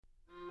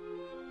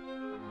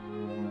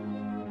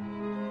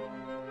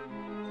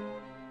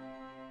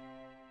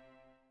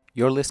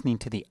You're listening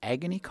to the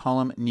Agony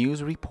Column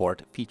News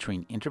Report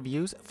featuring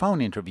interviews, phone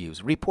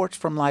interviews, reports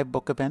from live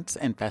book events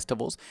and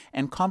festivals,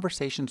 and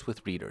conversations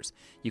with readers.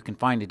 You can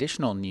find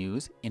additional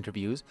news,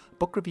 interviews,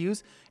 book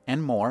reviews,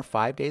 and more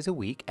 5 days a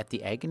week at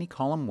the Agony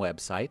Column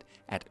website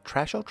at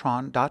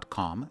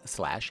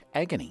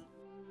trashotron.com/agony.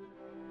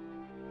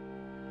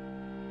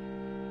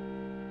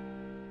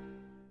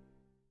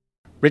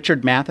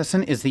 Richard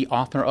Matheson is the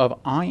author of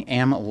I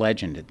Am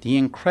Legend, The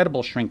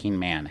Incredible Shrinking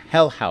Man,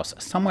 Hell House,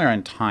 Somewhere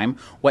in Time,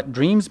 What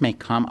Dreams May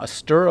Come, A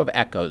Stir of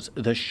Echoes,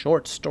 the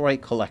short story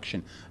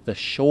collection, The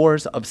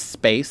Shores of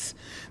Space,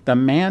 the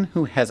man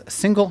who has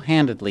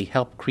single-handedly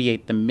helped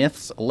create the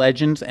myths,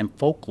 legends, and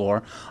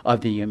folklore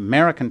of the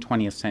American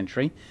 20th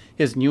century.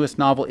 His newest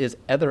novel is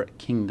Other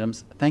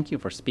Kingdoms. Thank you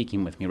for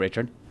speaking with me,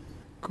 Richard.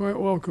 Quite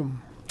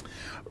welcome.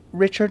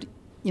 Richard,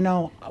 you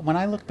know, when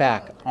I look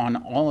back on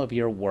all of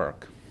your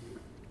work,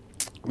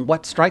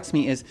 what strikes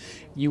me is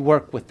you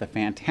work with the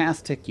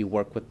fantastic, you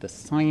work with the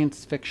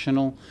science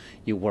fictional,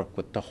 you work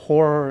with the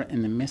horror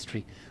and the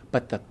mystery,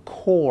 but the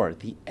core,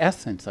 the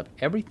essence of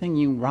everything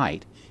you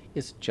write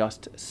is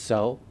just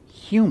so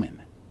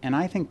human. And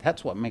I think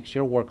that's what makes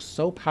your work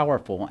so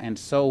powerful and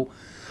so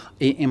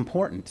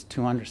important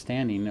to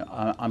understanding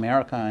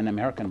America and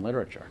American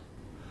literature.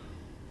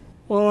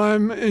 Well,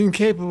 I'm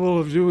incapable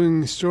of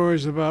doing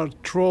stories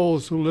about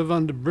trolls who live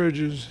under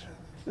bridges,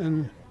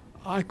 and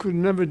I could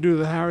never do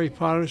the Harry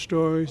Potter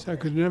stories. I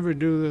could never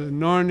do the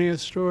Narnia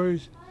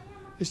stories.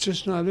 It's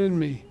just not in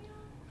me.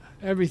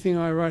 Everything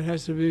I write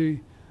has to be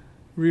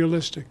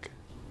realistic.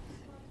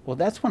 Well,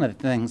 that's one of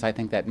the things I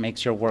think that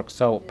makes your work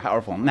so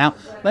powerful. Now,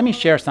 let me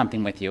share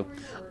something with you.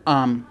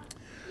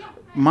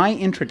 My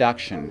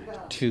introduction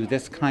to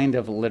this kind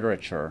of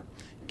literature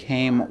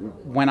came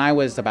when I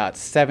was about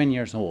 7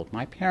 years old.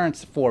 My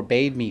parents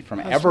forbade me from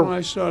That's when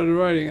I started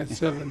writing at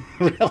 7.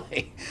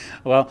 Really?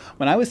 Well,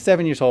 when I was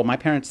 7 years old, my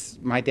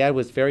dad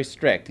was very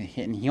strict,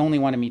 and he only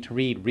wanted me to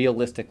read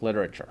realistic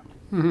literature.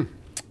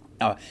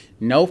 Mm-hmm.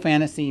 No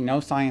fantasy, no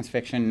science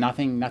fiction,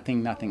 nothing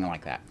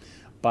like that.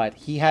 But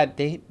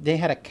they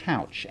had a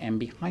couch, and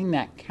behind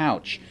that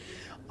couch,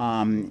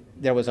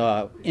 there was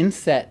a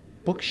inset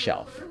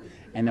bookshelf.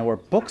 And there were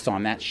books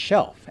on that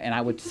shelf, and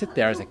I would sit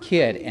there as a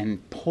kid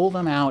and pull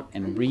them out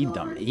and read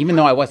them, even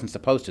though I wasn't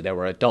supposed to. They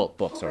were adult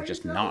books, or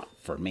just not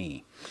for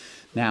me.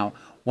 Now,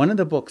 one of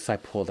the books I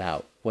pulled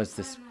out was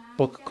this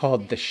book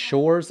called The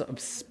Shores of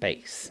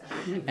Space,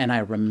 and I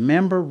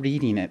remember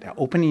reading it,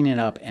 opening it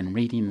up, and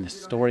reading the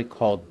story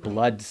called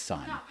Blood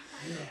Sun.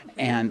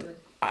 And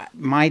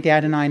my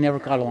dad and I never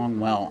got along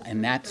well,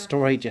 and that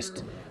story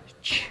just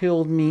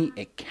chilled me,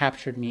 it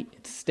captured me,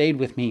 it stayed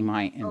with me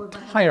my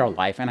entire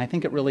life, and I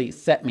think it really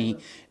set me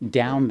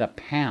down the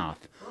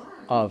path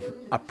of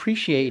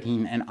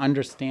appreciating and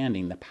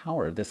understanding the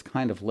power of this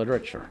kind of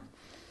literature.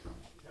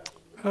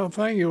 Oh,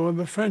 thank you. Well,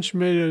 the French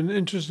made an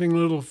interesting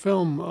little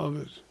film of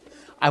it.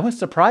 I was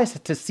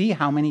surprised to see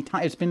how many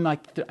times. It's been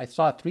like, I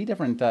saw 3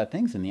 different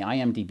things in the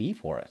IMDb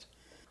for it.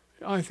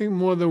 I think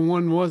more than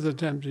one was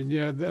attempted,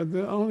 yeah.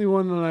 The only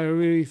one that I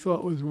really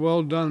thought was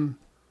well done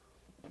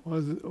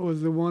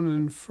was the one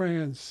in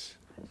France.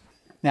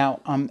 Now,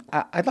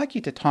 I'd like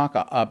you to talk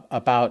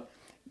about,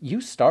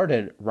 you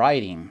started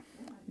writing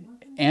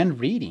and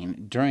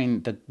reading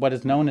during what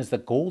is known as the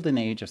golden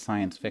age of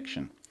science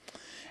fiction.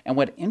 And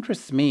what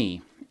interests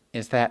me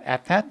is that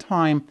at that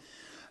time,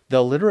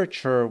 the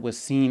literature was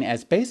seen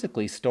as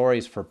basically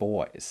stories for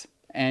boys.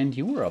 And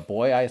you were a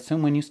boy, I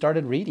assume, when you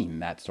started reading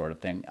that sort of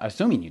thing,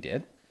 assuming you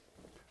did.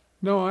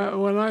 No,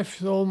 when I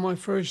sold my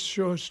first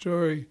short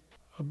story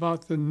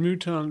about the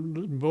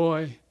mutant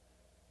boy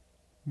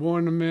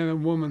born a man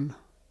and woman,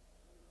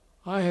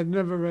 I had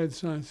never read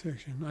science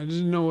fiction. I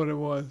didn't know what it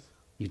was.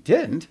 You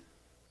didn't?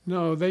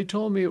 No, they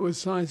told me it was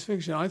science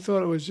fiction. I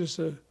thought it was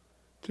to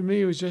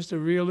me, it was just a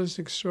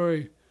realistic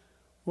story.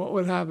 What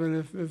would happen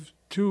if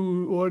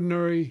 2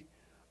 ordinary,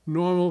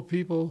 normal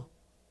people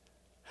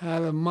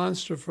had a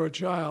monster for a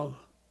child?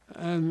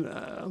 And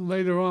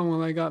later on,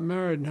 when I got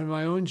married and had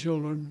my own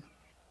children,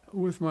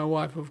 with my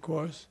wife, of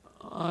course,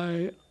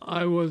 I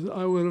would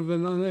have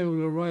been unable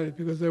to write it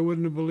because they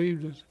wouldn't have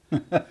believed it.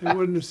 It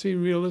wouldn't have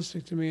seemed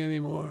realistic to me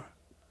anymore.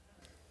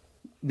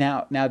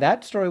 Now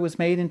that story was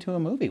made into a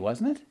movie,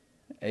 wasn't it?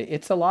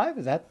 It's Alive,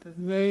 is that?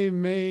 They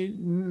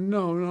made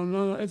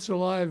no. It's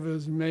Alive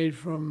is made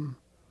from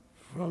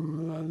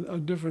a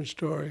different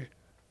story.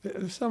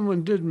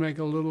 Someone did make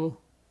a little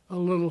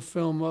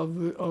film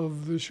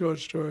of the short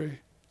story.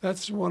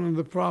 That's one of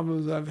the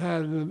problems I've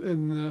had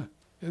in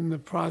the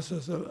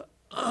process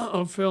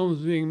of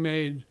films being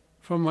made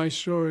from my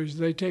stories.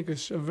 They take a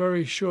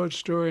very short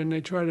story and they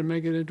try to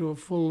make it into a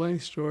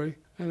full-length story,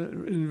 and it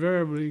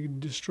invariably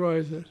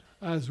destroys it,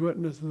 as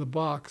witnessed in The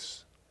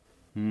Box.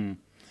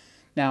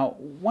 Now,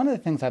 one of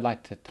the things I'd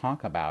like to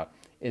talk about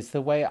is the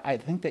way I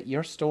think that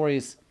your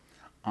stories,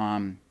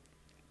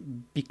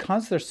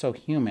 because they're so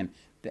human,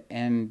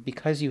 and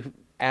because you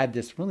add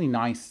this really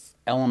nice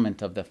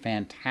element of the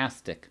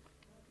fantastic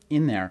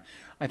in there,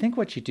 I think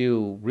what you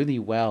do really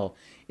well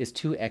is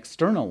to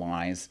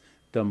externalize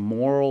the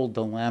moral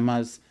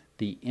dilemmas,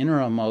 the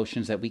inner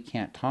emotions that we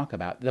can't talk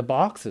about. The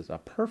box is a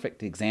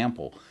perfect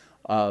example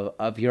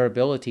of your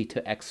ability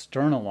to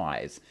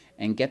externalize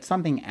and get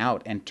something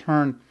out and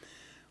turn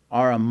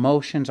our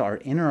emotions, our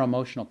inner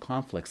emotional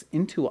conflicts,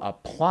 into a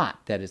plot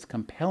that is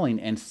compelling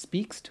and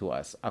speaks to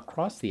us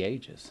across the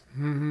ages.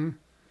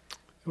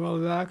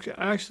 Well,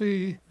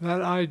 actually,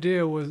 that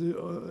idea was,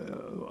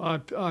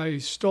 I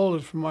stole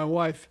it from my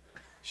wife.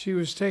 She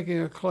was taking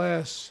a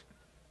class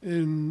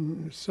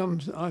in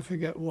some, I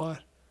forget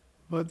what,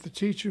 but the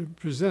teacher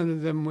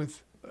presented them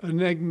with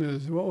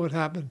enigmas. What would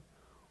happen?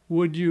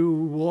 Would you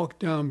walk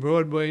down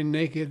Broadway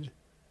naked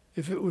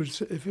if it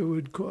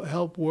would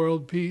help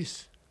world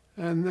peace?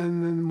 And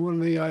then one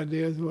of the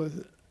ideas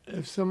was,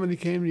 if somebody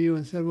came to you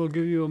and said, we'll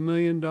give you $1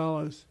 million,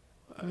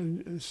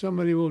 and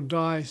somebody will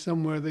die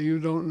somewhere that you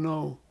don't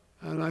know.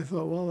 And I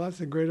thought, well, that's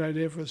a great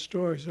idea for a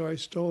story, so I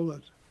stole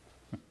it.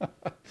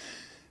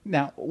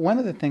 Now, one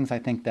of the things I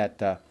think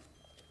that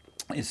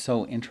is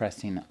so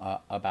interesting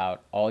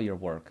about all your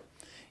work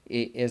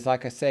is,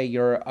 like I say,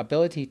 your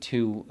ability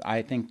to,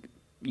 I think,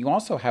 you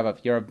also have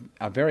you're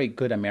a very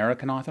good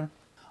American author.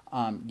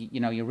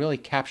 You really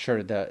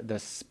capture the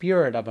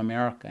spirit of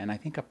America, and I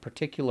think a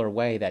particular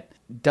way that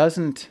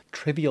doesn't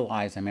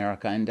trivialize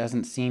America and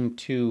doesn't seem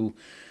too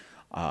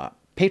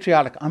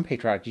patriotic,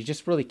 unpatriotic. You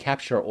just really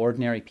capture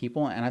ordinary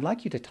people, and I'd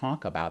like you to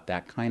talk about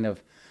that kind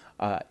of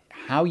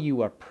how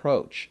you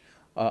approach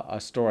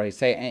a story,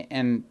 say,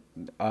 and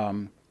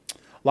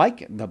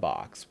like The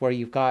Box, where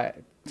you've got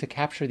to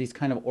capture these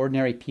kind of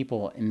ordinary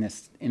people in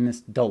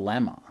this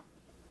dilemma.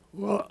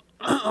 Well,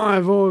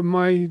 I've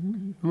always,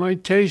 my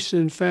taste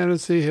in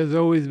fantasy has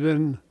always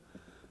been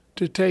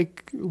to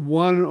take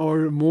one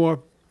or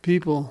more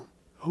people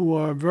who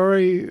are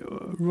very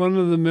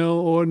run-of-the-mill,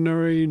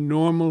 ordinary,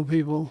 normal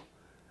people,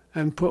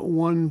 and put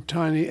one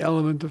tiny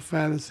element of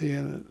fantasy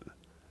in it,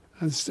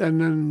 and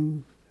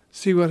then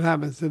see what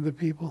happens to the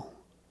people.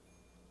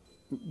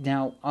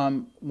 Now,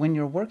 when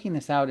you're working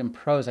this out in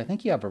prose, I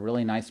think you have a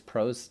really nice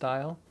prose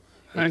style.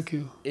 Thank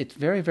you. It's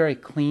very, very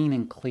clean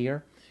and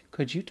clear.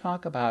 Could you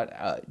talk about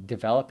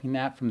developing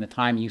that from the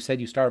time you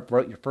said you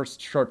wrote your first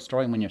short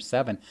story when you're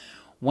 7?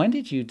 When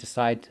did you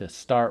decide to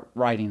start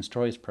writing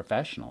stories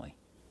professionally?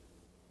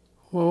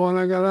 Well, when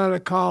I got out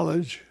of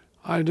college,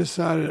 I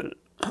decided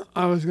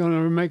I was going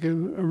to make a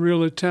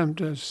real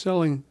attempt at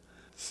selling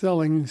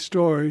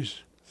stories.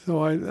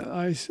 So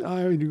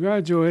I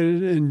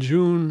graduated in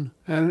June,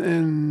 and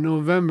in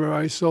November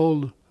I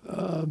sold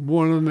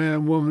Born a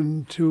Man,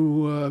 Woman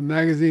to a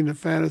magazine of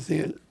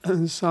fantasy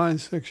and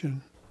science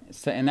fiction.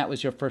 So, and that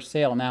was your first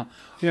sale. Now,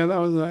 yeah, that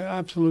was my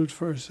absolute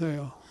first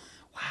sale.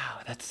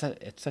 Wow, it's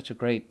such a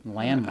great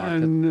landmark.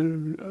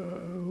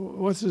 And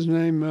what's his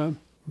name?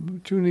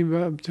 Tony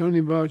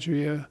Boucher.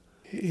 Yeah,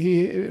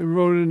 he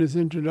wrote in his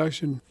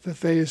introduction that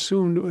they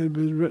assumed it had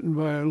been written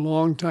by a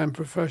longtime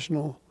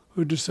professional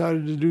who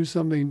decided to do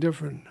something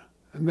different,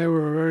 and they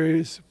were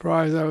very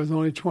surprised. I was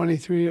only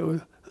 23.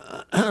 It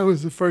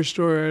was the first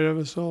story I'd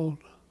ever sold.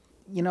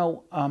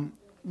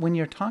 When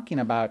you're talking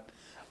about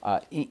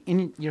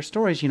in your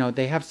stories,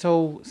 they have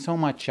so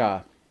much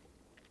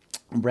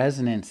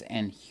resonance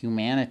and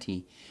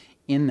humanity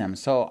in them.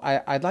 So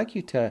I'd like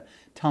you to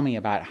tell me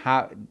about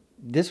how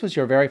this was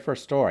your very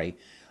first story.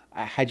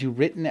 Had you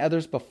written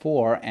others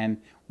before,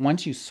 and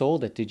once you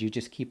sold it, did you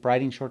just keep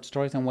writing short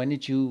stories? And when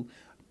did you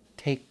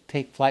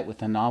take flight with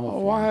the novel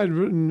form? I had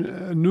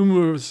written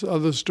numerous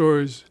other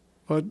stories,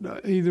 but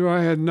either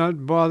I had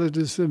not bothered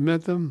to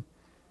submit them,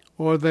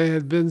 or they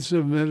had been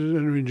submitted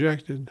and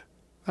rejected.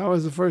 That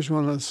was the first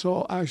one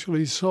that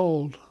actually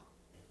sold.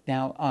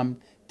 Now,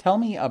 tell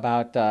me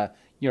about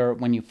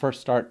when you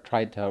first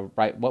tried to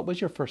write. What was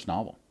your first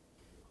novel?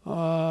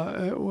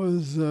 It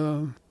was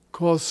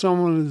called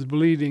Someone is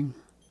Bleeding.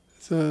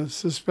 It's a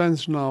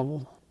suspense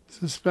novel,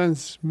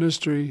 suspense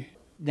mystery.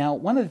 Now,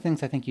 one of the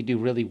things I think you do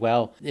really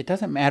well, it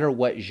doesn't matter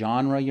what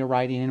genre you're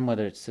writing in,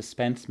 whether it's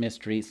suspense,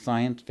 mystery,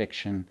 science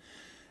fiction,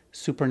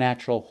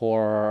 supernatural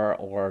horror,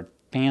 or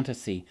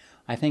fantasy.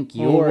 I think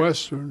or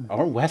Western.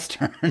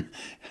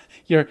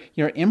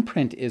 Your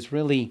imprint is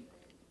very,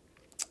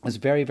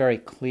 very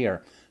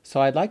clear.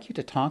 So I'd like you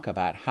to talk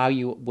about how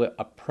you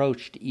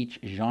approached each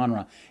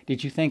genre.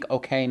 Did you think,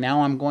 okay,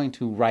 now I'm going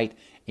to write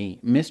a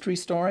mystery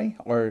story,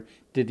 or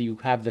did you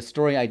have the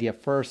story idea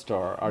first,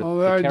 or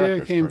the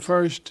idea came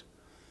first.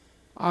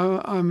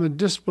 I'm a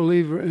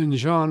disbeliever in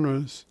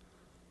genres.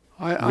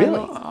 Really?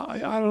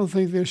 I don't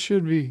think there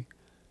should be.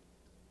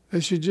 There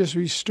should just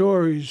be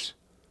stories.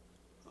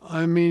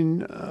 I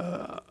mean,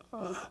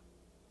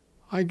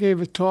 I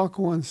gave a talk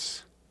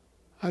once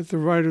at the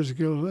Writers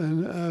Guild,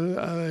 and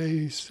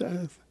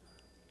a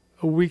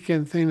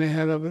weekend thing they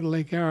had up at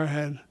Lake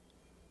Arrowhead,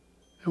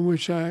 in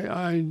which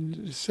I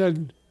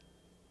said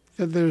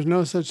that there's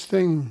no such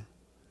thing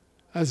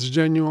as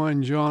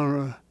genuine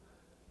genre.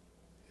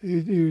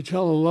 You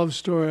tell a love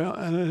story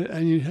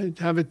and you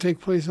have it take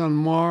place on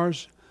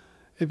Mars,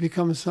 it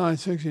becomes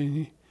science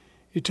fiction.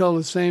 You tell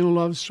the same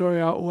love story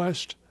out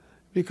west,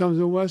 it becomes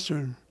a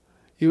Western.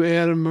 You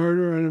add a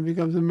murder and it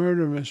becomes a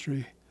murder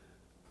mystery.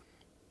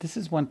 this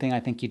is one thing I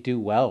think you do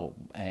well,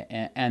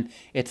 and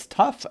it's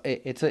tough.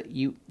 It's a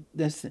you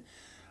this.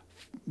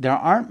 There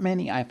aren't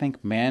many, I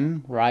think,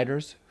 men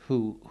writers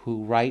who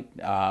write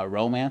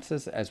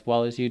romances as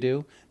well as you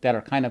do, that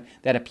are kind of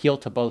that appeal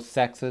to both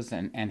sexes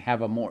and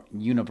have a more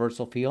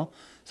universal feel.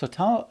 So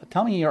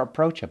tell me your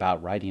approach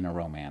about writing a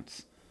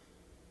romance.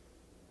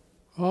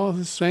 All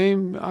the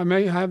same. I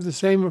may have the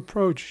same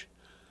approach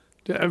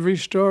to every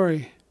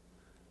story.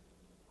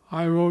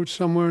 I wrote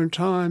Somewhere in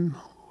Time,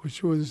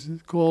 which was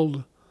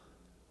called.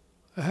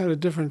 It had a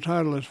different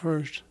title at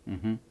first.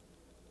 Mm-hmm.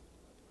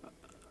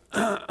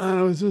 And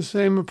it was the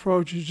same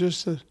approach. It's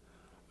just a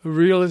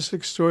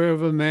realistic story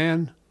of a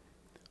man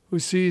who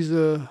sees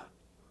a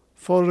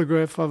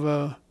photograph of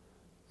a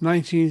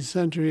 19th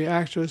century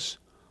actress,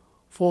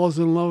 falls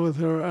in love with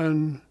her,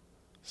 and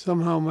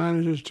somehow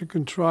manages to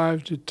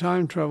contrive to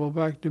time travel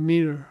back to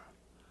meet her.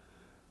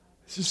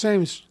 It's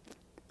the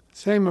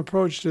same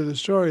approach to the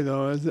story,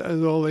 though, as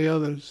all the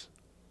others.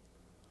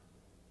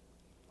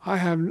 I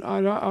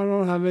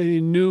don't have any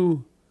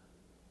new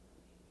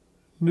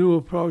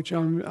approach.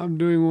 I'm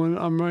doing one.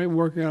 I'm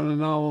working on a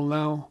novel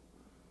now,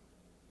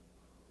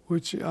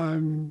 which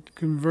I'm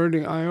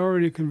converting. I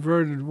already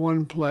converted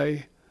one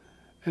play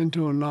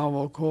into a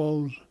novel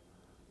called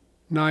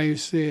Now You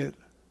See It.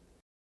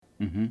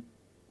 Mm-hmm.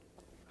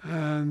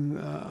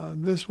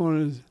 And this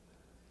one is,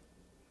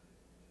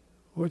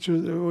 which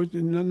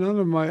none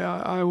of my.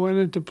 I went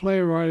into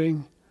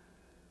playwriting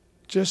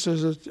just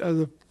as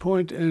a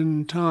point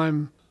in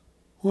time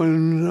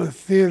when the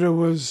theater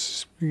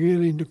was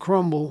beginning to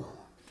crumble.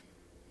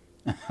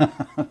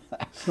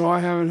 So I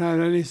haven't had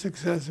any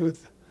success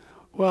with.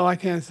 Well, I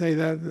can't say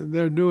that.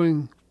 They're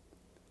doing.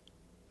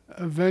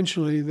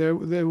 Eventually, they're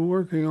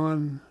working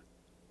on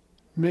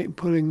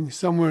putting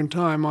Somewhere in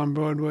Time on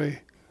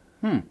Broadway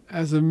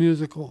as a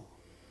musical.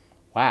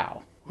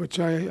 Wow. Which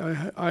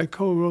I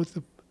co-wrote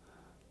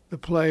the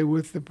play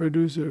with the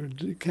producer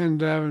Ken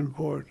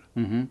Davenport.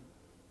 Mm-hmm.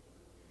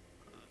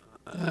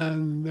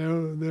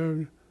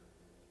 And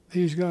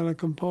he's got a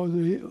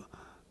composer.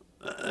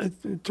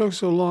 It took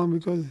so long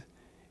because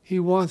he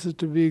wants it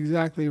to be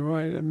exactly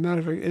right. As a matter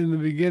of fact, in the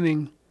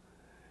beginning,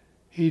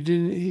 he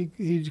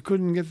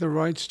couldn't get the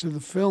rights to the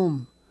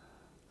film,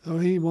 so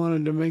he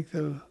wanted to make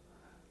the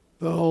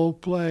whole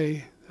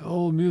play, the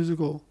whole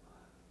musical,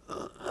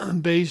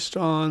 based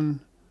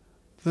on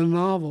the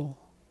novel.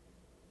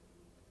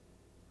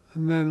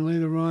 And then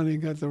later on, he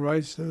got the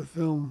rights to the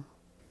film.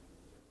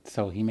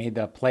 So he made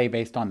the play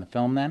based on the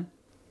film then?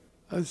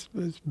 It's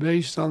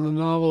based on the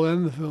novel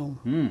and the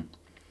film.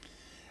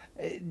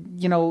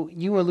 You know,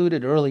 you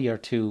alluded earlier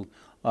to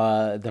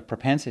the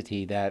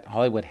propensity that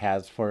Hollywood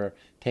has for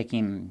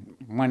taking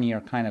one of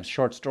your kind of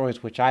short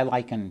stories, which I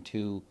liken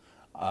to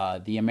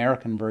the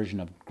American version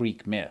of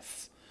Greek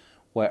myths,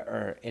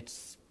 where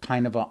it's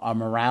kind of a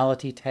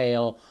morality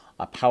tale,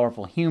 a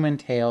powerful human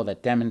tale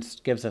that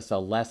gives us a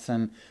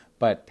lesson,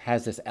 but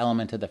has this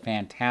element of the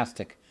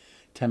fantastic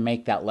to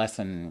make that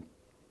lesson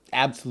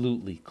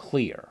absolutely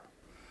clear.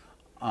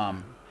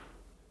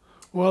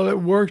 Well, it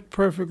worked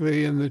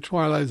perfectly in the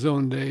Twilight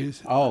Zone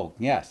days. Oh,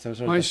 yes.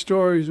 My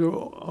stories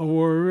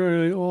were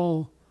really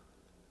all,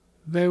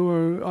 they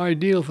were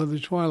ideal for the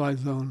Twilight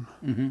Zone.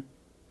 Mm-hmm.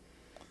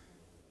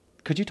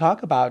 Could you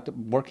talk about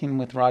working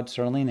with Rod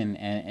Serling,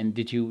 and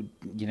did you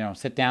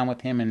sit down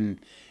with him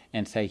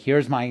and say,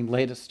 here's my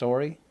latest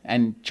story?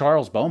 And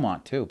Charles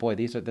Beaumont, too. Boy,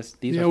 these are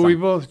Yeah, we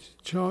both,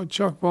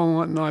 Chuck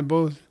Beaumont and I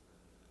both,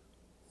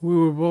 we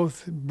were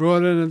both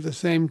brought in at the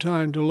same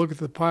time to look at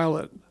the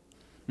pilot.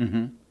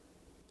 Mm-hmm.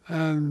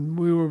 And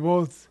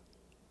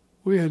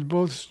we had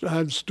both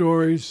had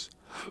stories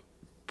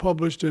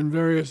published in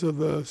various of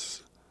the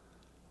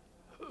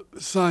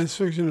science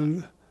fiction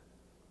and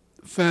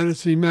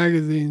fantasy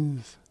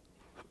magazines.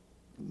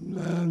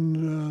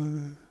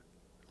 And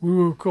we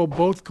were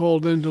both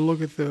called in to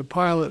look at the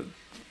pilot.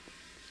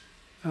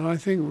 And I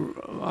think,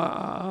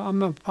 I'm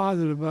not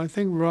positive, but I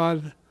think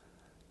Rod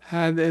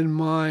had in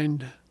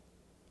mind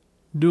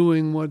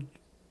doing what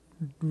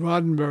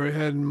Roddenberry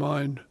had in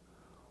mind,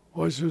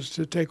 which was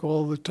to take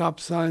all the top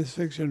science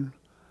fiction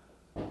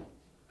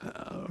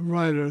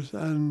writers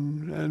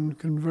and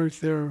convert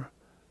their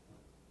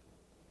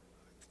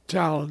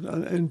talent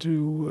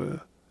into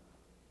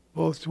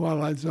both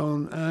Twilight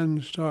Zone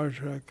and Star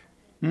Trek.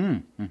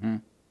 Mm-hmm.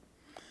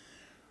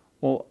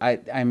 Well,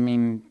 I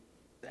mean,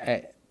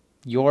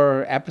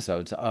 your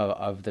episodes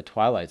of the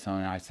Twilight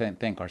Zone, I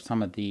think, are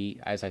some of the,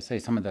 as I say,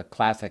 some of the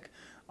classic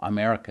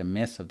American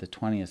myths of the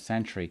 20th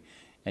century,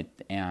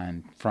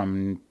 and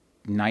from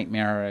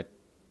Nightmare at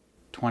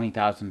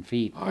 20,000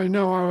 Feet. I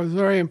know. I was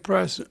very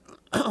impressed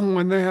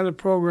when they had a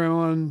program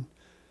on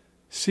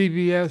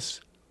CBS,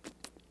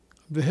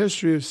 the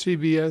history of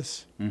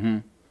CBS, Mm-hmm.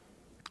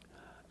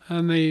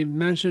 and they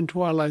mentioned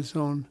Twilight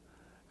Zone,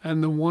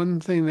 and the one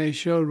thing they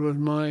showed was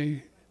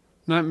my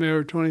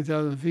Nightmare at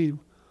 20,000 Feet.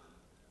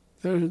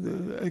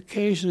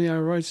 Occasionally I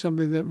write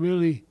something that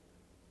really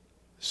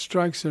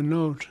strikes a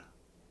note,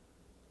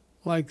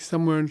 like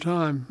Somewhere in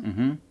Time.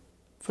 Mm-hmm.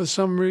 For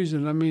some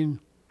reason, I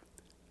mean,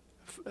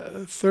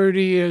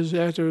 30 years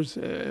after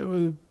it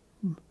was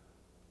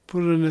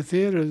put in the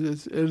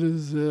theaters, it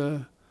is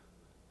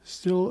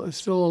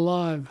still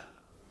alive.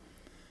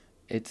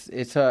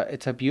 It's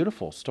a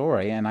beautiful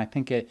story, and I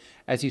think it,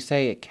 as you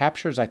say, it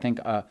captures, I think,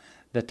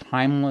 the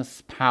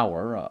timeless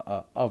power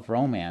of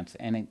romance,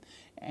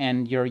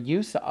 and your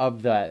use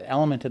of the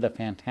element of the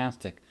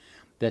fantastic,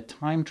 the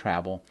time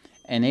travel,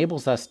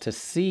 enables us to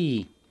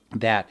see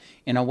that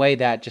in a way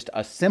that just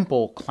a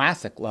simple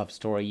classic love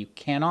story you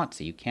cannot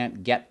see. You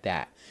can't get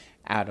that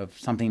out of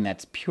something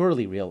that's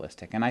purely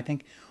realistic. And I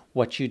think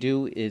what you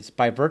do is,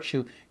 by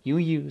virtue, you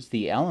use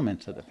the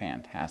elements of the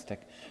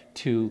fantastic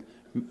to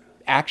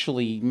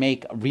actually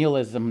make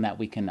realism that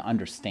we can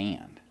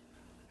understand.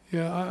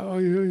 Yeah,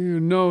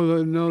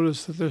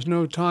 notice that there's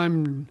no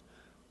time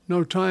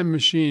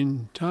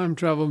machine, time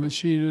travel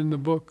machine in the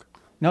book.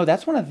 No,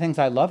 that's one of the things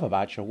I love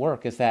about your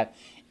work, is that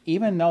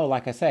even though,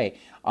 like I say,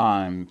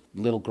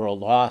 Little Girl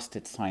Lost,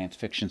 it's science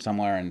fiction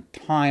somewhere, and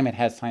Time, it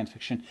has science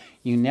fiction,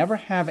 you never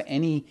have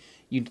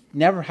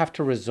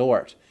to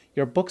resort.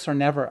 Your books are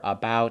never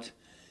about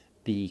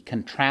the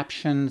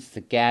contraptions,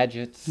 the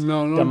gadgets, the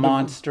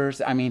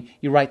monsters. I mean,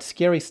 you write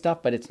scary stuff,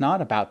 but it's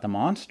not about the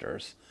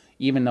monsters.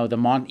 Even though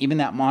even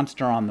that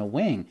monster on the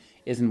wing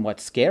isn't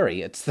what's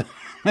scary. It's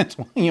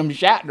William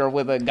Shatner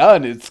with a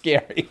gun is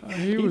scary.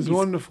 He was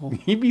wonderful.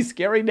 He'd be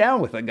scary down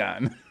with a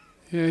gun.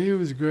 Yeah, he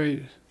was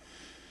great.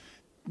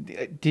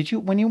 Did you,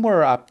 when you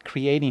were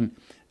creating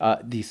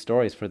these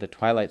stories for the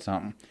Twilight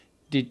Zone,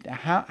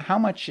 how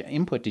much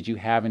input did you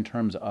have in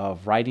terms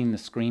of writing the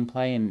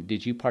screenplay, and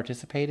did you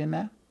participate in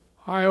that?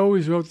 I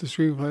always wrote the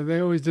screenplay. They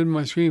always did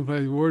my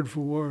screenplays word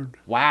for word.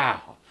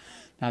 Wow.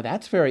 Now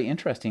that's very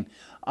interesting.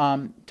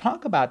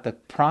 Talk about the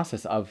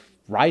process of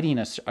writing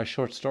a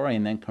short story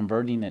and then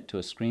converting it to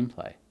a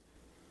screenplay.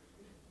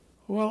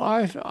 Well,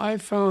 I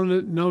found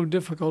it no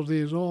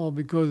difficulty at all,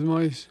 because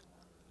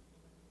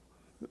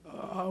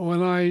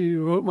when I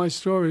wrote my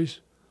stories,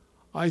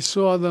 I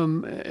saw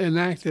them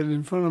enacted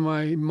in front of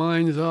my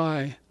mind's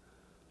eye.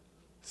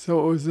 So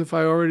it was as if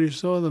I already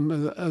saw them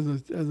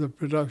as a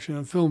production,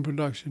 a film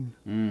production.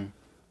 Mm.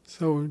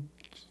 So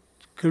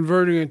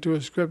converting it to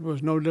a script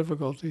was no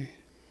difficulty.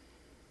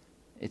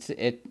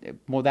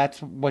 Well,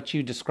 that's what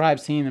you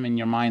describe, seeing them in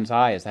your mind's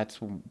eye. That's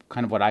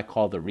kind of what I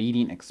call the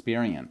reading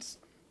experience.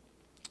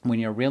 When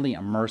you're really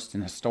immersed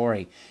in a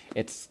story,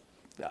 it's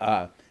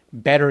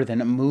better than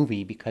a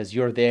movie, because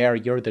you're there,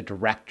 you're the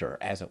director,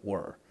 as it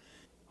were.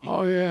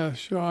 Oh yeah,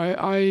 sure.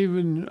 I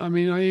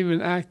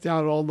even act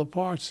out all the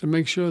parts to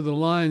make sure the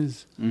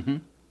lines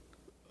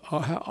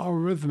are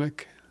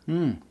rhythmic.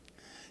 Mm.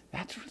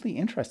 That's really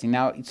interesting.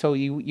 Now, so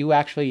you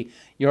actually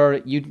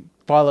you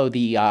follow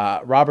the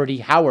Robert E.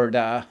 Howard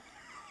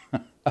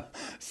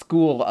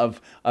school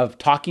of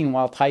talking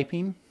while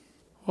typing.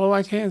 Well,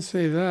 I can't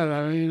say that.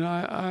 I mean,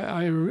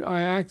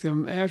 I act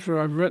them after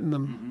I've written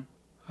them.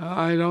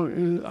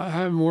 Mm-hmm. I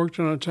haven't worked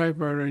on a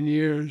typewriter in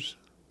years.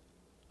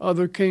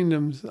 Other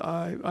Kingdoms,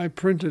 I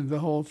printed the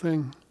whole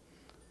thing.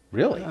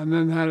 Really? And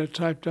then had it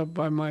typed up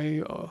by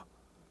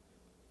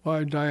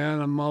by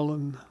Diana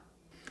Mullen.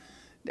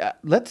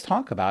 Let's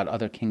talk about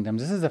Other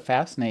Kingdoms. This is a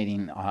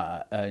fascinating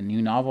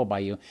new novel by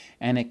you,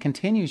 and it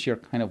continues your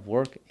kind of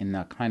work in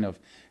the kind of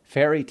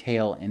fairy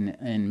tale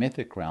and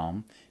mythic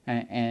realm,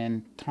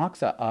 and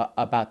talks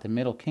about the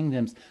Middle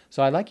Kingdoms.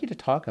 So I'd like you to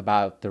talk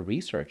about the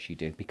research you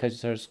did,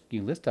 because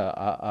you list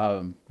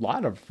a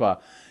lot of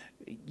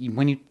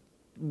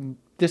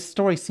this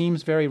story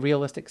seems very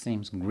realistic,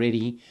 seems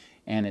gritty,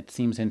 and it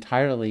seems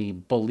entirely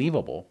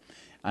believable.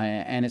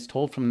 And it's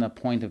told from the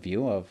point of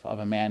view of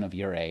a man of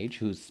your age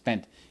who's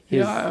spent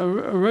his... Yeah,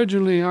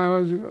 originally I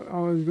was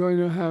going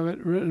to have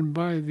it written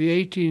by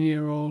the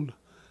 18-year-old,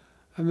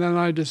 and then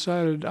I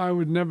decided I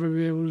would never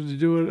be able to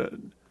do it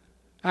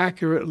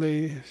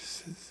accurately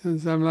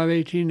since I'm not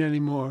 18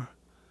 anymore.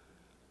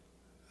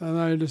 And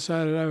I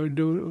decided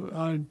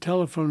I'd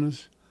tell it from the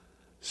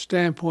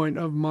standpoint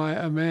of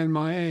a man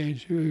my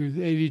age. He was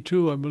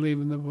 82, I believe,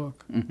 in the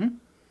book. Mm-hmm.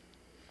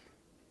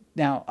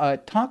 Now,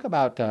 talk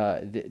about...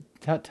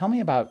 Tell me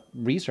about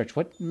research.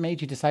 What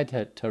made you decide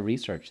to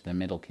research the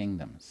Middle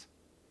Kingdoms?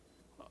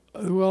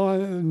 Well,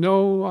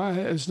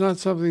 it's not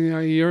something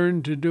I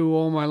yearned to do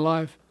all my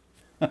life.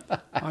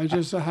 I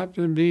just happened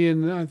to be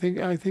in, I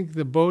think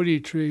the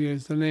Bodhi Tree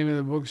is the name of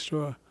the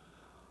bookstore.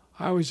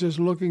 I was just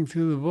looking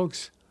through the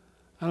books,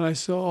 and I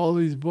saw all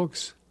these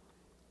books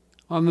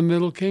on the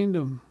Middle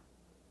Kingdom.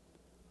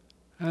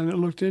 And it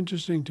looked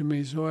interesting to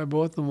me, so I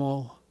bought them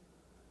all.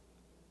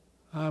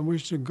 I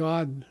wish to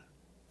God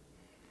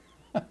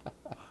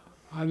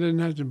I didn't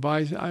have to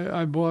buy.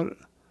 I bought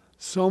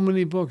so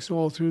many books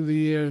all through the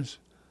years.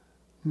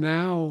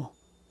 Now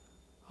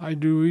I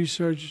do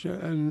research,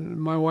 and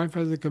my wife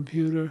has a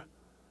computer.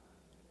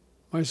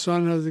 My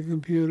son has a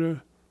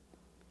computer,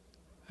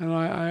 and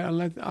I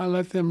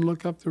let them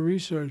look up the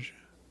research.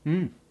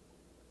 Mm.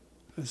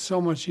 It's so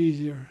much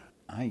easier.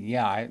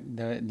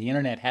 The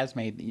internet has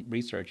made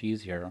research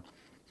easier,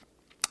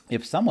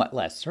 if somewhat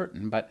less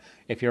certain. But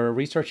if you're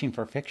researching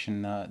for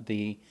fiction,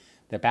 the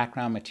the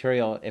background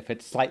material, if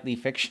it's slightly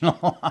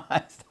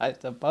fictionalized, I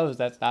suppose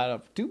that's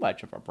not too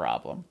much of a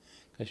problem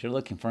because you're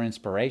looking for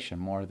inspiration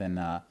more than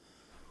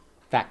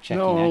fact checking.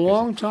 No, a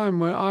long time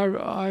when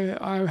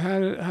I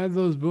had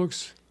those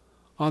books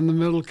on the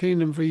Middle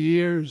Kingdom for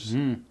years.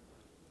 Mm.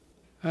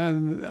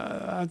 And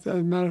as a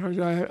matter of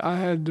fact, I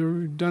had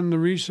done the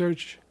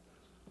research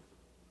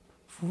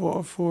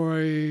for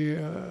a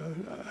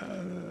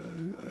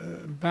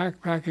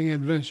backpacking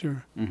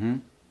adventure, Mm-hmm.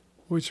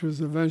 which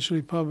was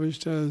eventually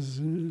published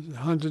as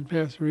Hunted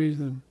Past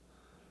Reason.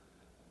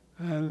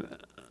 And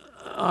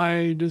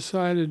I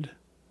decided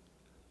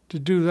to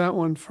do that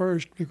one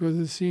first because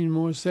it seemed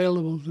more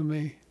saleable to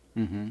me.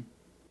 Mm-hmm.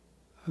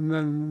 And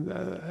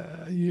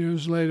then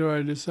years later,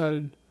 I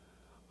decided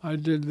I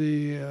did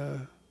the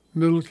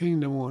Middle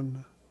Kingdom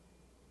one.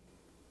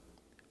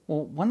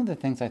 Well, one of the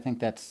things I think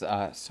that's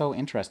so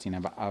interesting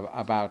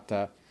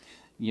about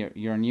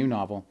your new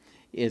novel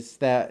is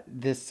that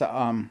this.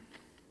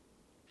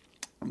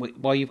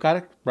 Well, you've got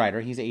a writer.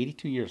 He's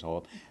 82 years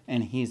old,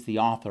 and he's the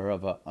author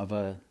of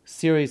a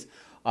series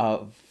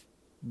of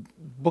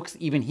books.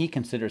 Even he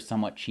considers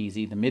somewhat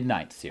cheesy, the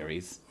Midnight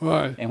series.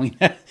 Right. And we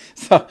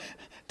so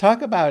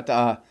talk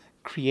about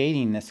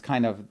creating this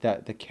kind of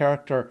the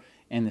character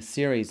in the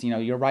series. You know,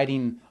 you're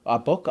writing a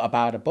book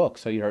about a book,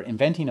 so you're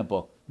inventing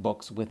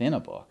books within a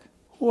book.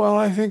 Well,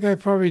 I think I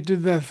probably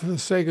did that for the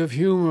sake of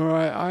humor.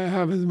 I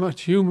have as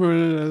much humor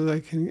in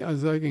it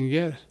as I can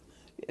get.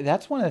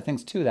 That's one of the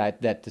things too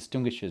that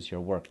distinguishes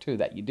your work too.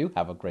 That you do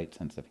have a great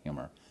sense of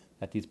humor.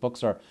 That these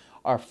books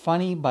are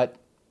funny, but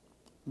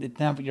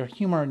your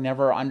humor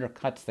never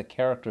undercuts the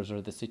characters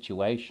or the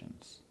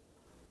situations.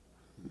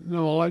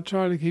 No, well, I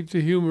try to keep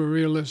the humor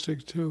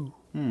realistic too.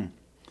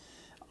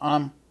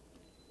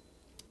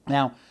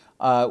 Now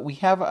we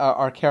have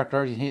our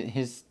character.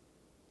 His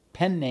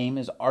pen name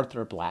is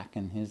Arthur Black,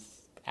 and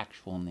his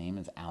actual name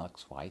is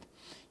Alex White.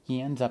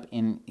 He ends up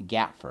in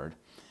Gatford,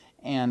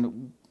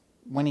 and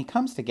when he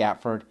comes to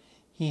Gatford,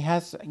 he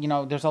has,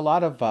 there's a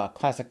lot of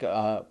classic,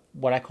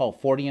 what I call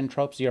Fortean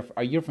tropes.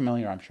 Are you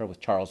familiar, I'm sure, with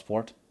Charles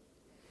Fort?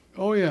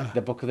 Oh, yeah.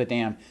 The Book of the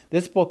Damned.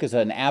 This book is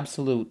an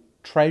absolute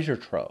treasure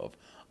trove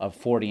of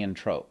Fortean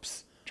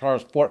tropes.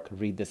 Charles Fort could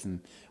read this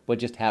and would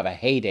just have a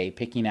heyday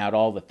picking out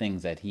all the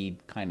things that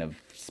he'd kind of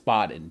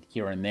spotted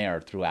here and there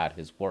throughout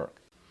his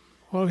work.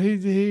 Well,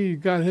 he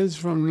got his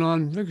from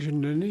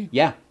nonfiction, didn't he?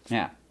 Yeah.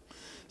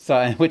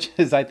 So, which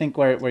is, I think,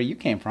 where you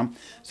came from.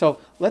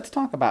 So let's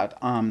talk about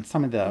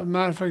some of As a the...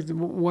 matter of fact,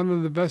 one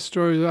of the best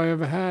stories I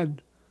ever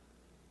had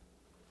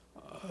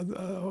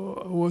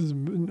was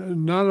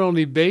not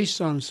only based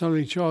on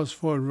something Charles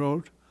Fort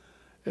wrote,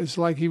 it's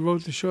like he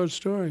wrote the short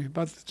story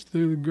about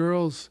the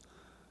girls,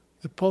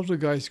 the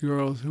poltergeist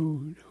girls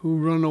who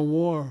run a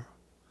war.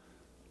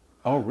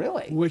 Oh,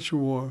 really? Witch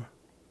war.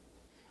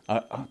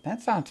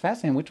 That sounds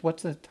fascinating.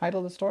 What's the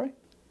title of the story?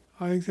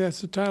 I think that's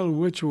the title,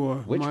 Witch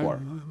War. Witch War.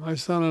 My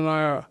son and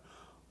I are...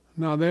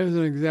 Now, there's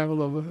an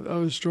example of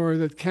a story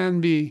that can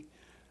be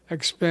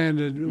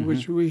expanded,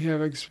 which we have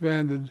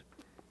expanded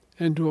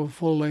into a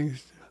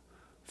full-length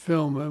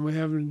film, and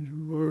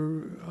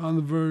we're on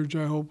the verge,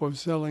 I hope, of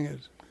selling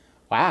it.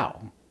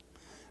 Wow.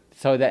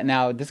 So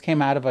this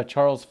came out of a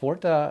Charles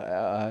Fort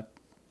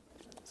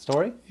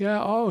story?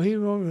 Yeah, he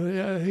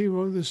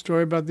wrote the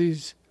story about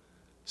these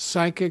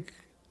psychic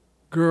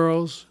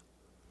girls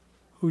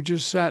who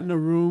just sat in a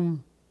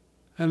room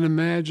and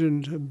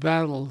imagined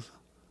battles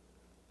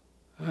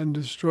and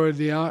destroyed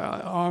the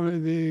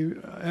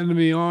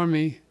enemy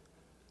army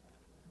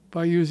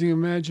by using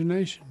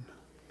imagination.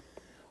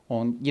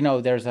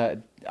 Well, there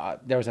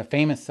was a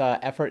famous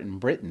effort in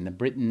Britain. The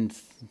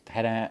Britons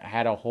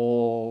had a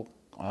whole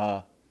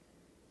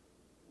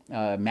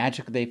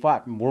magic. They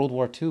fought in World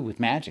War II with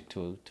magic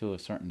to a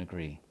certain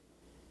degree.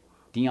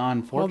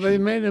 Dion Fortune. Well, they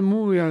made a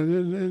movie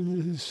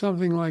on it,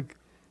 something like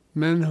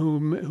Men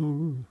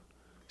Who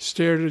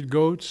Stared at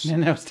Goats.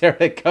 Men Who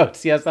Stared at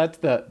Goats. Yes, that's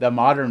the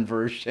modern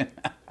version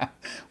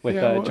with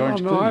George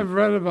Clooney. No, I've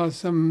read about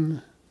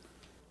some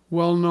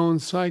well-known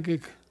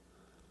psychic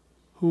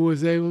who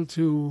was able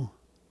to,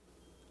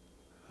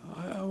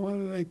 what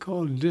do they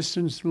call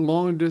it,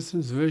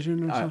 long-distance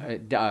vision or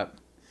something?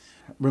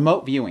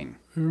 Remote viewing.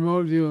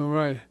 Remote viewing,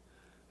 right.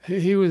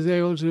 He was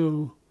able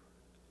to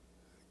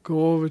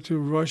go over to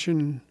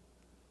Russian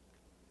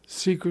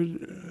secret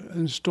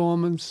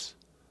installments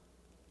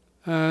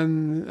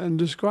and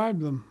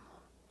describe them.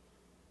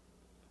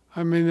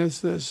 I mean,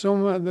 there's so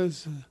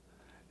much.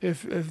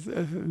 If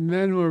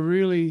men were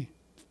really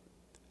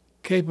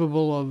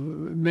capable of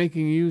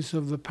making use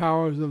of the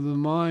powers of the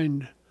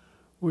mind,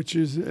 which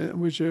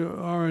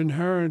are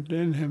inherent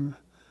in him,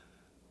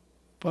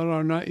 but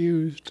are not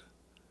used,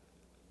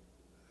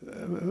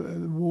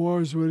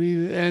 wars would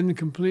either end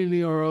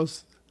completely or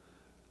else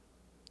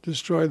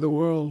destroy the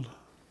world.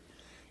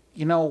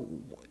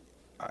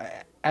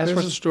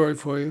 There's a story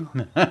for you.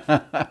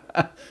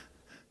 I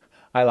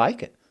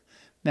like it.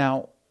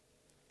 Now,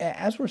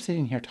 as we're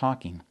sitting here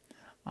talking,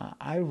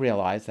 I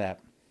realize that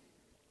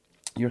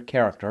your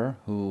character,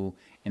 who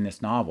in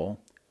this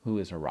novel, who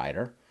is a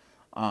writer,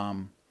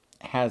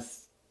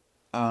 has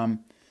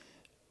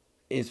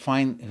is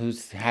fine,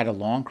 who's had a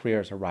long career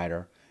as a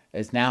writer,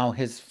 is now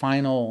his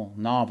final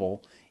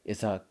novel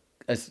is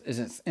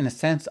is in a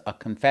sense a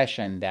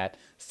confession that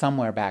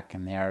somewhere back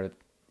in there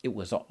it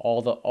was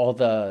all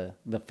the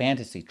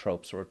fantasy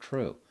tropes were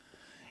true,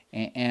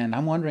 and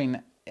I'm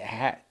wondering,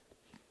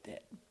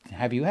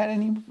 have you had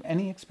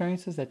any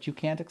experiences that you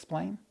can't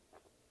explain,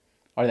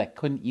 or that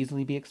couldn't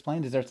easily be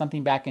explained? Is there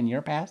something back in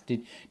your past?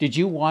 Did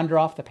you wander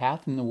off the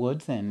path in the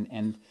woods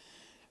and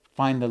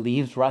find the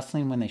leaves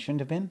rustling when they shouldn't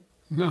have been?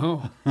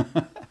 No,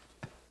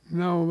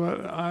 no. But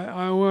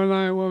when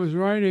I was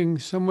writing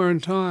Somewhere in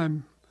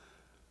Time,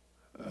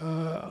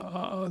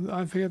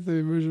 I forget the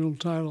original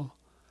title.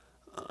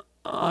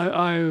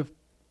 I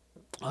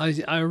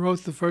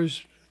wrote the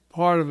first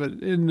part of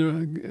it in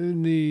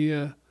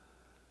the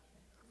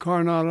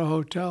Coronado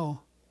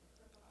Hotel.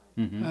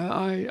 Mm-hmm.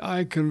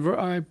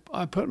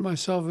 I put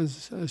myself in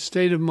a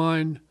state of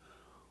mind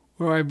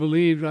where I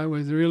believed I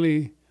was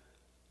really.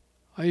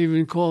 I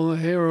even called the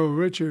hero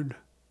Richard,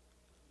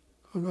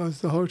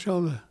 because the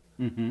hotel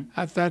Mm-hmm.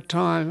 at that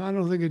time, I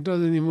don't think it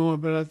does anymore,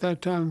 but at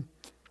that time,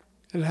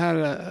 it had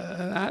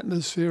an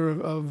atmosphere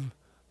of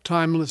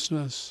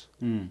timelessness.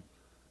 Mm.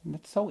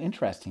 That's so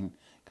interesting,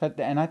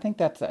 and I think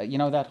that's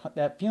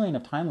that feeling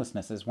of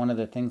timelessness is one of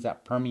the things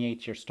that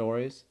permeates your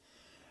stories.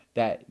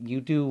 That you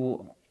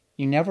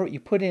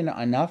put in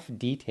enough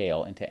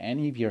detail into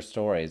any of your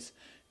stories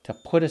to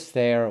put us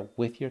there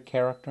with your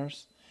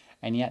characters,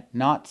 and yet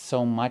not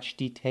so much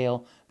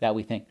detail that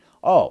we think,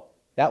 oh,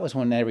 that was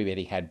when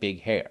everybody had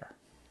big hair.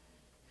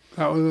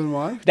 That was in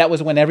what? That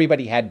was when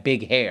everybody had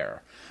big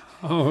hair.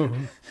 Oh,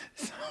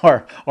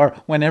 or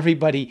when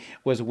everybody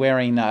was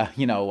wearing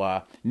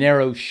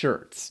narrow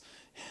shirts.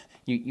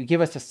 You give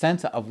us a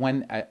sense of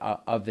when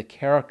of the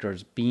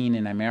characters being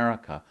in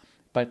America,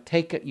 but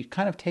you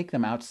kind of take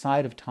them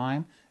outside of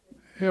time.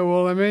 yeah.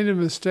 Well, I made a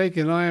mistake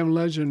in I Am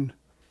Legend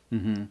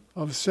Mm-hmm.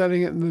 of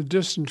setting it in the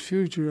distant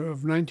future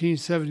of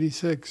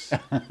 1976.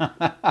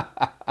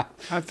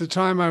 At the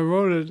time I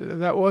wrote it,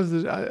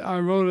 I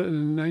wrote it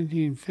in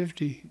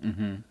 1950.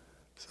 Mm-hmm.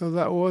 So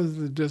that was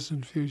the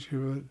distant future,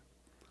 but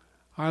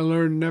I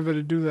learned never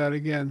to do that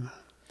again.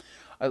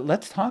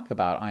 Let's talk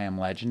about I Am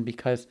Legend,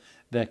 because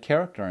the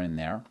character in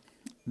there,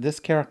 this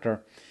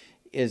character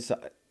is,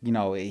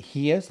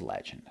 he is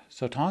legend.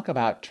 So talk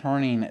about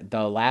turning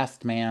the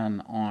last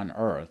man on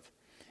Earth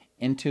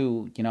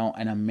into,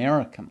 an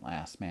American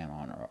last man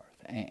on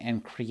Earth,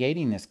 and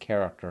creating this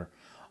character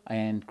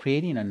and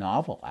creating a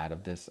novel out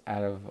of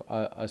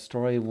a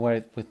story where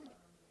it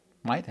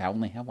might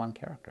only have one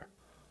character.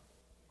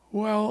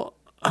 Well,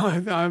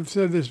 I've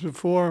said this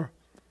before.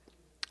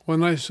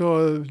 When I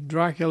saw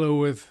Dracula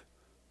with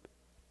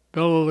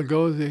Bela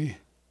Lugosi,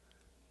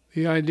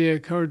 the idea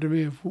occurred to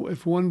me,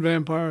 if one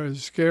vampire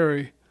is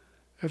scary,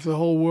 if the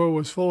whole world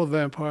was full of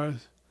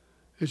vampires,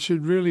 it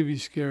should really be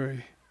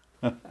scary.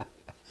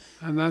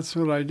 And that's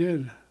what I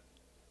did.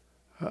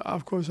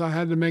 Of course, I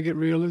had to make it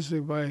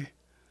realistic by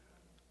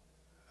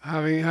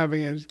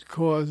having it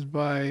caused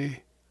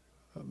by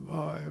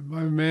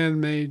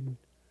man-made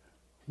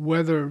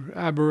weather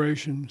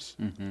aberrations.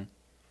 Mm-hmm.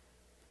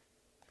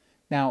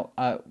 Now,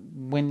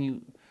 when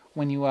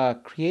you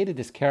created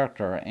this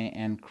character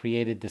and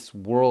created this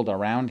world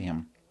around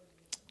him,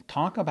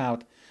 talk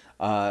about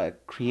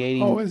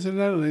creating. Oh,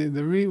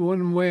 incidentally,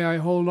 one way I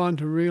hold on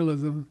to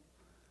realism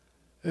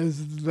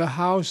is the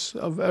house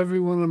of every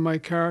one of my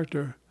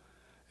character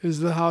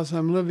is the house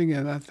I'm living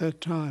in at that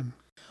time.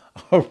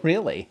 Oh,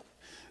 really?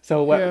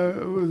 So what?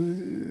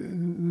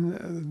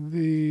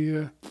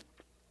 Yeah,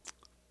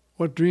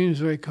 What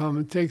Dreams May Come,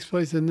 it takes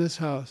place in this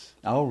house.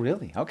 Oh,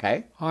 really?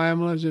 Okay. I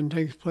Am Legend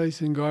takes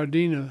place in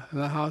Gardena,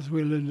 the house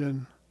we lived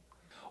in.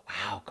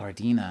 Wow,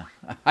 Gardena.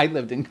 I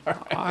lived in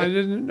Gardena. I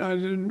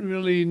didn't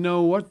really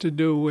know what to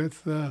do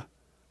with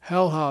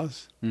Hell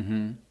House.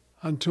 Mm-hmm.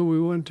 Until we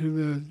went to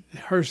the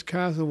Hearst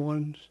Castle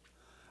ones.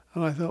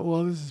 And I thought,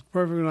 well, this is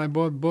perfect. And I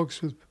bought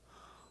books with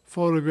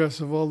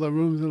photographs of all the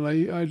rooms, and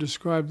I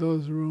described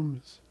those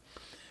rooms.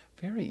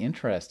 Very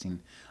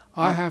interesting.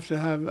 I have to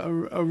have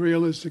a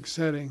realistic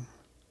setting.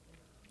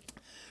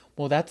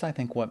 Well, that's, I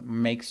think, what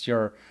makes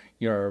your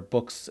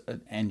books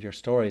and your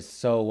stories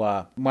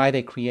so, why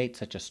they create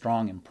such a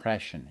strong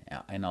impression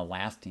and a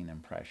lasting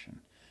impression.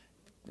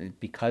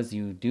 Because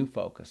you do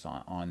focus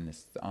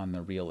on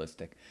the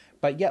realistic,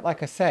 but yet,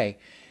 like I say,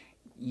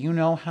 you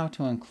know how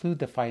to include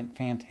the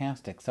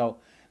fantastic. So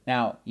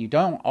now you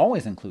don't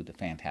always include the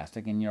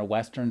fantastic in your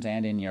westerns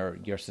and in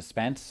your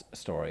suspense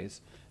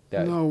stories.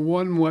 No,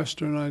 one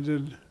western I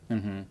did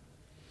Mm-hmm.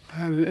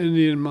 had an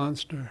Indian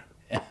monster.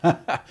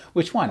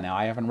 Which one? Now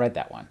I haven't read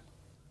that one.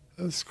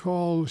 It's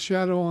called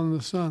Shadow on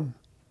the Sun.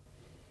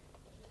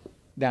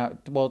 Now,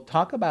 well,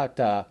 talk about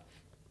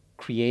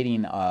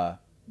creating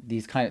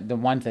these the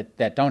ones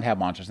that don't have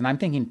monsters. And I'm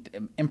thinking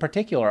in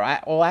particular,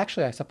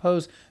 I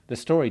suppose the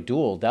story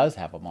Duel does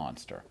have a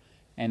monster.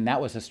 And that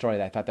was a story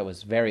that I thought that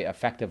was very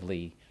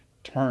effectively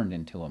turned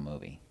into a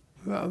movie.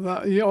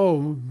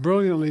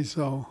 Brilliantly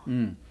so.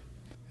 Mm.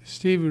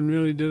 Stephen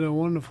really did a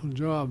wonderful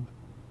job.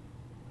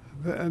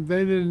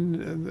 They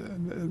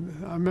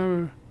didn't. I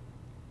remember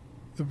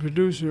the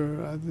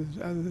producer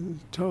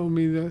told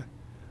me that,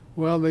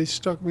 well, they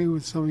stuck me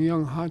with some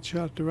young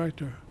hotshot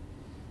director.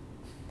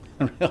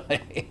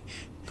 Really?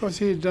 Because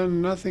he had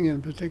done nothing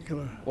in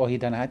particular. Well,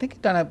 I think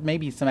he'd done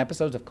maybe some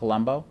episodes of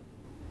Columbo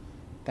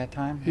that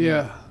time.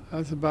 Yeah,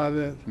 that's about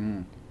it.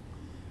 Mm.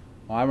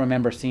 Well, I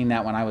remember seeing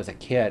that when I was a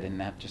kid, and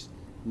that just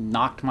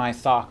knocked my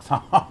socks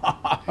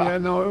off. Yeah,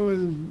 no, it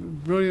was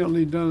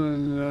brilliantly done.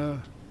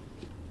 And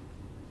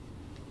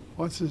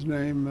what's his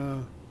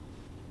name?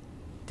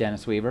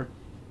 Dennis Weaver.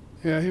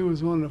 Yeah, he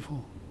was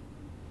wonderful.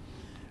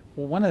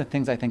 Well, one of the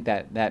things I think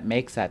that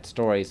makes that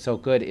story so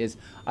good is,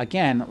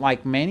 again,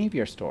 like many of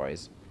your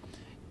stories,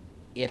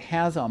 it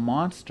has a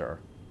monster,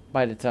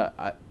 but it's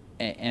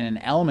an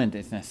element,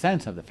 it's in a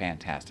sense of the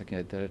fantastic.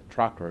 The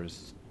trucker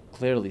is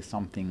clearly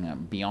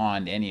something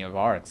beyond any of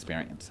our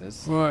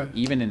experiences. Right.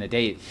 Even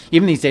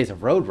these days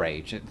of road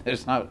rage,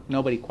 there's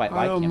nobody quite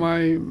like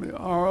him.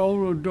 Our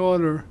older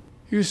daughter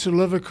used to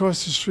live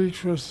across the street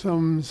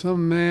from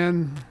some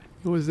man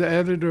who was the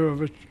editor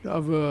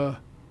of a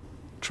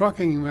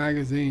trucking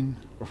magazine.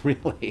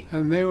 Really?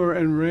 And they were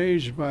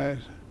enraged by it.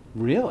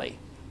 Really?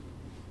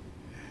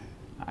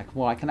 I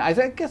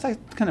guess I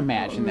can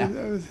imagine that.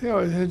 I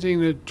was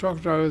hinting that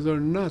truck drivers are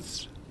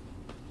nuts.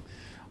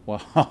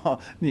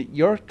 Well,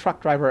 your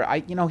truck driver,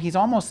 he's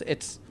almost,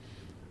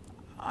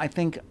 I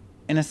think,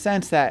 in a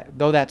sense that,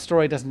 though that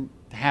story doesn't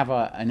have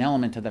an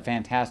element of the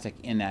fantastic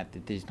in that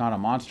he's not a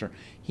monster,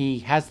 he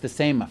has the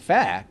same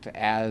effect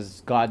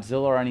as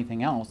Godzilla or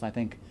anything else, I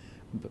think,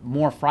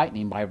 more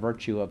frightening by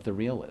virtue of the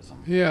realism.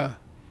 Yeah.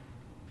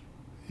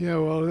 Yeah,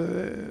 well,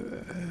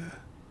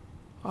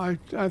 I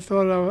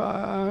thought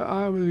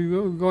I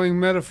was going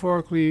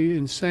metaphorically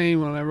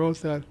insane when I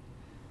wrote that.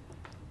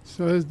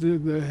 So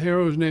the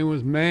hero's name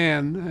was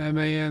Mann,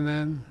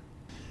 M-A-N-N.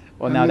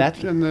 Well, and now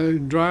and the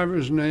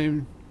driver's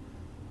name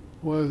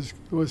was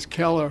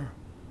Keller,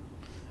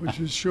 which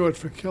is short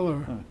for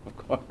killer. Of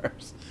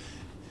course.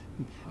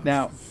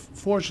 Now,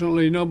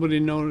 fortunately, nobody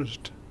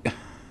noticed.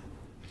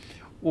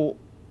 Well,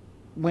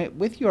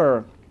 with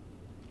your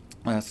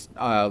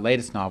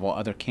latest novel,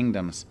 Other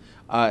Kingdoms,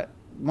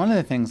 one of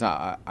the things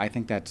I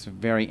think that's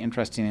very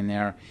interesting in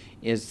there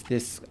is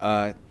this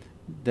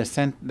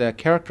the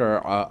character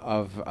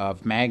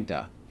of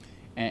Magda,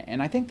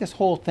 and I think this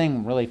whole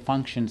thing really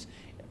functions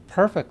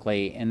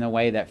perfectly in the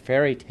way that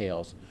fairy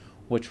tales,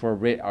 which were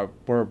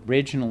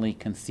originally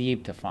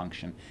conceived to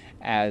function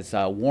as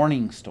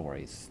warning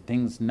stories,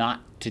 things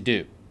not to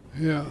do.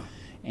 Yeah.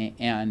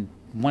 And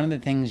one of the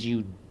things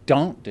you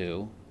don't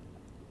do,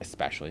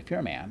 especially if you're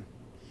a man,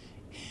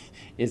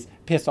 is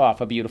piss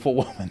off a beautiful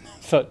woman.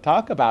 So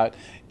talk about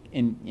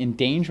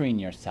endangering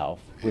yourself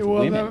with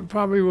women. Well, that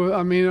probably was.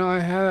 I mean, I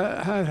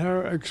had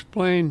her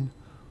explain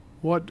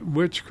what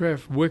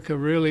witchcraft Wicca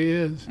really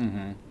is,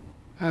 mm-hmm.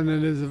 and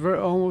it is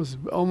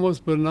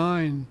almost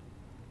benign.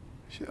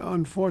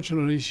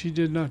 Unfortunately, she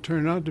did not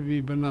turn out to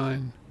be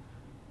benign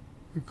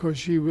because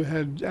she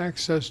had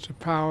access to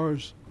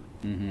powers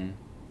mm-hmm.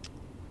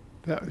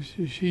 that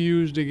she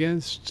used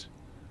against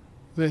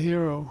the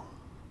hero.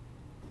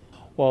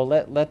 Well,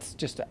 let's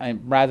just,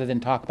 rather than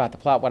talk about the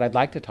plot, what I'd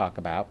like to talk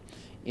about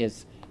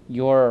is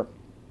your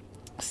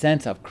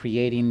sense of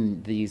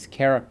creating these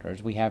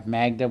characters. We have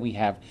Magda, we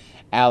have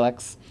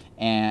Alex,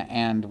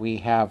 and we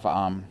have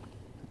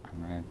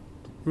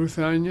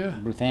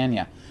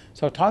Ruthania.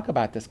 So talk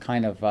about this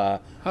kind of...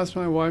 That's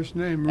my wife's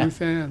name,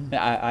 Ruth Ann.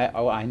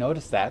 I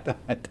noticed that.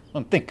 I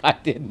don't think I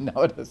didn't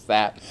notice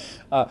that.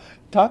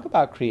 Talk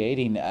about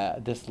creating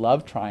this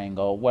love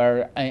triangle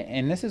where,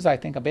 and this is, I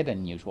think, a bit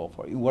unusual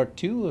for you, where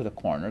two of the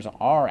corners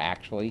are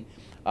actually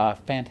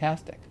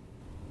fantastic.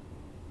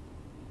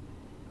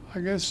 I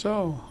guess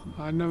so.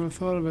 I never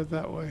thought of it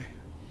that way.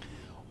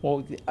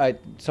 Well,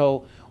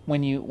 so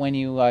when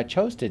you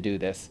chose to do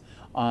this,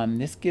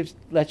 this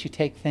lets you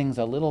take things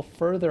a little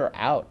further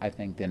out, I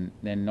think, than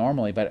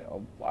normally. But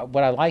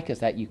what I like is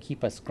that you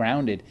keep us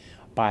grounded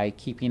by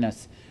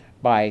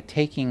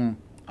taking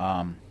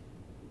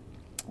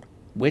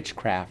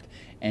witchcraft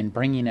and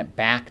bringing it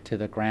back to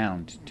the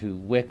ground, to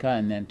Wicca,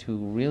 and then to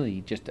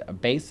really just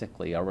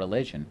basically a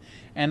religion.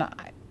 And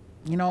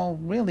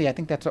really, I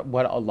think that's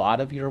what a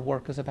lot of your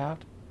work is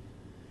about.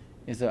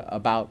 Is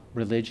about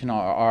religion,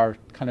 or our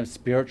kind of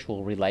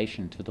spiritual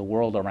relation to the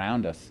world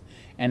around us.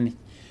 And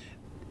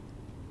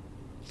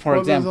for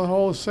example, there's a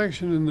whole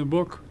section in the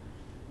book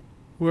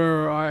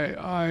where I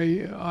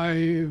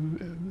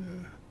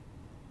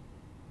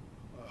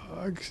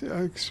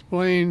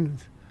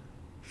explained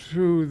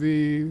through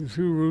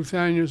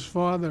Ruthania's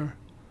father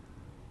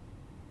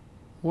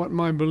what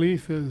my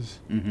belief is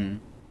mm-hmm.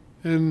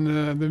 in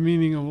the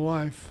meaning of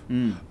life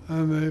and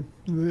the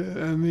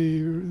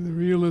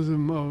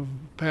realism of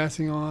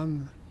passing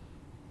on.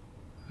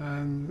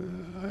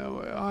 And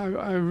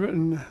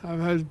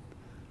I've had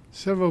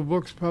several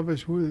books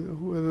published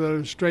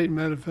with straight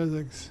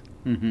metaphysics.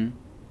 Mm-hmm.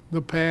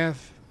 The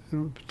Path,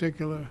 in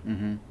particular.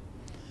 Mm-hmm.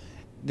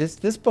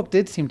 This book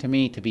did seem to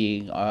me to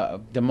be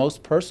the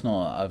most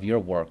personal of your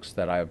works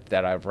that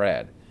I've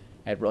read.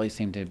 It really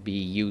seemed to be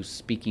you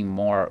speaking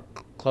more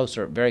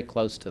closer, very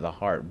close to the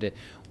heart.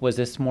 Was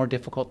this more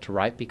difficult to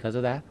write because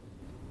of that?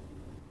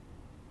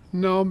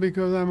 No,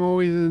 because I'm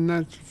always in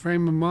that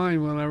frame of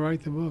mind when I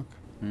write the book.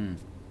 Mm.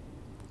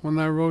 When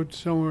I wrote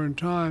Somewhere in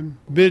Time,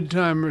 Bid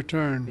Time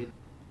Return.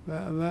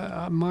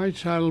 My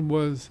title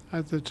was,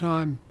 at the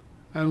time,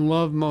 And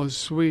Love Most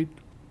Sweet,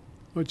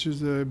 which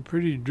is a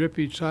pretty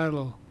drippy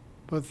title.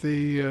 But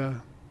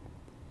the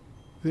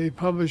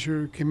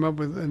publisher came up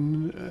with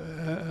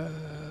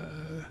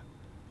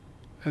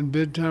and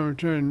Bid Time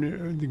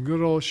Return. The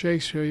good old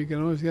Shakespeare, you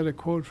can always get a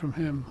quote from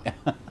him.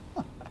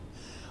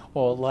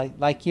 Well,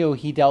 like you,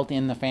 he dealt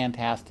in the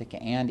fantastic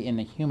and in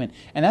the human,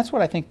 and that's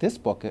what I think this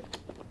book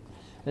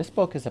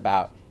is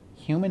about: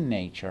 human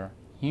nature,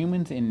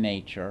 humans in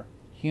nature,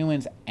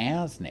 humans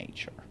as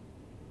nature,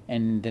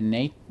 and the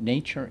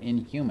nature in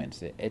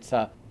humans. It's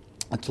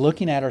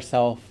looking at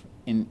ourselves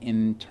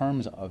in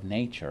terms of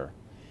nature,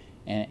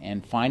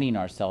 and finding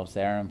ourselves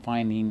there, and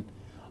finding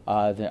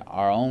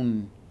our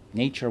own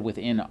nature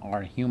within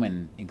our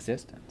human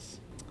existence.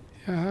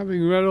 Yeah,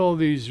 having read all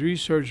these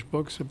research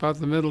books about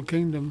the Middle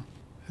Kingdom,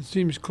 it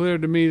seems clear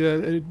to me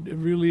that it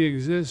really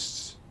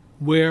exists.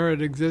 Where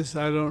it exists,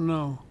 I don't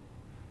know.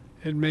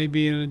 It may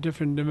be in a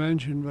different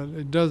dimension, but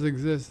it does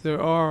exist.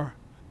 There are,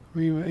 I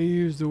mean, he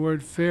used the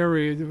word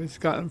fairy.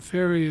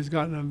 Fairy has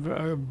gotten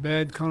a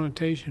bad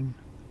connotation.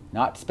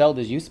 Not spelled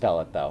as you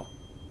spell it, though.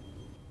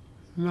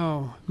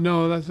 No,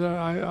 that's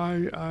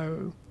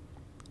the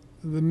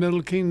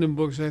Middle Kingdom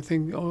books, I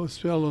think, all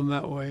spell them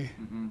that way.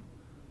 Mm-hmm.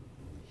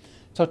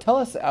 So tell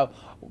us,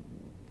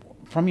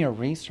 from your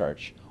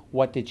research,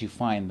 what did you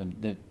find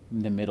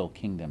the Middle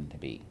Kingdom to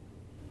be?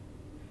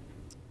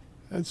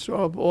 It's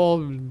all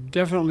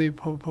definitely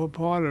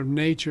part of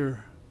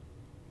nature.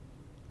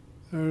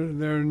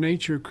 They're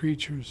nature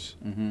creatures.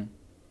 Mm-hmm.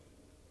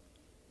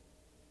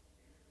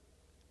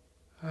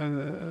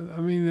 And I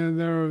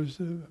mean,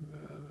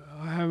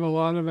 I have a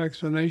lot of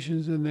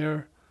explanations in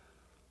there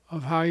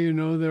of how you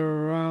know they're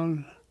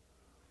around,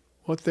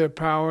 what their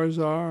powers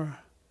are.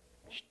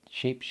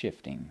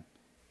 Shape-shifting.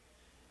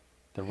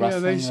 The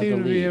rustling they seem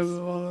of the to leaves.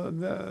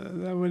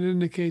 be that would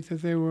indicate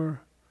that they were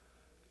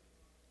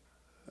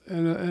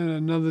in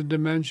another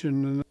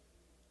dimension,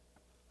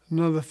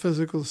 another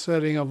physical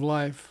setting of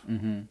life.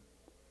 Mm-hmm.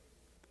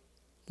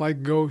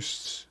 Like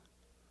ghosts.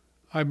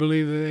 I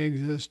believe that they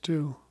exist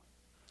too.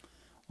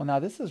 Well, now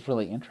this is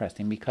really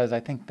interesting because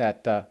I think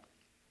that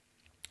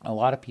a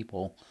lot of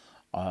people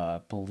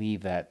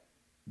believe that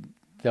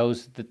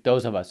those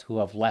of us who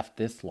have left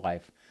this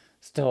life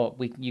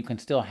you can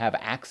still have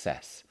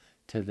access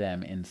to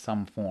them in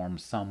some form,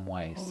 some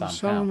way, somehow.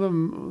 Some of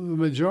them, the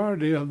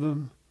majority of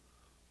them,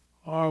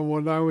 are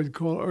what I would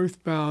call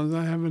earthbound.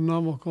 I have a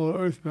novel called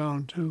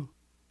Earthbound too,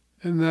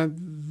 in that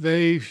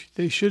they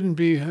shouldn't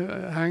be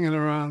hanging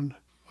around,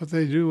 but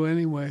they do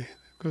anyway,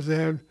 because they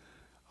have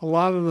a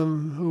lot of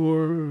them who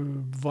were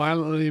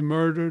violently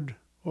murdered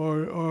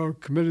or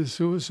committed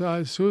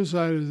suicide.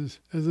 Suicide is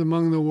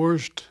among the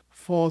worst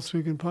faults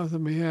we can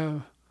possibly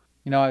have.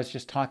 You know, I was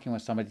just talking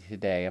with somebody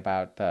today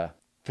about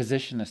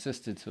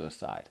physician-assisted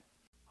suicide.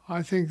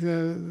 I think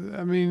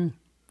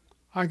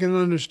I can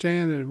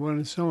understand it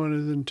when someone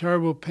is in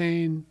terrible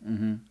pain,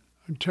 Mm-hmm.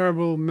 in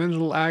terrible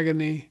mental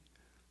agony,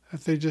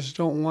 that they just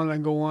don't want to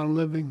go on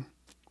living.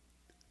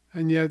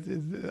 And yet,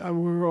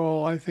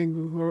 I think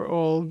we're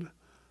all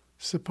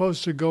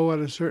supposed to go at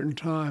a certain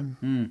time.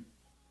 Mm.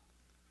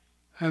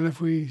 And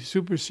if we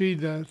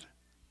supersede that,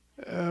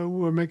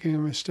 we're making a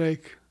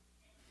mistake.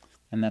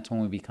 And that's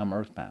when we become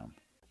earthbound.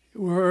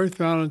 We're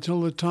earthbound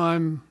until the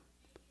time,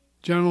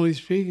 generally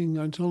speaking,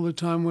 until the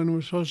time when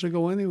we're supposed to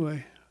go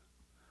anyway.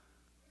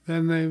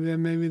 Then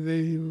maybe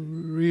they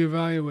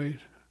reevaluate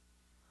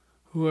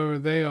whoever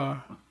they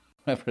are.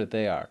 Whoever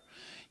they are.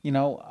 You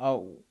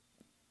know,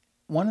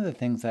 one of the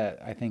things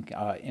that I think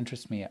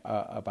interests me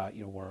about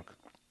your work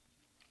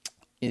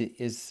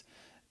is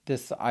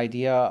this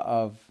idea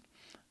of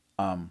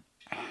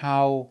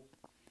how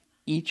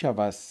each of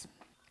us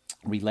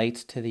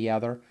relates to the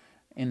other,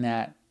 in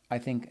that I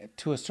think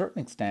to a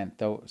certain extent,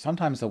 though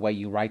sometimes the way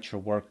you write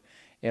your work,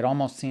 it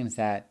almost seems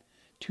that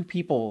two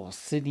people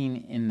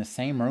sitting in the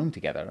same room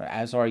together,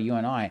 as are you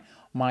and I,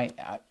 might,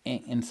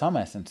 in some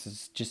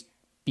essences, just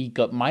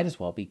might as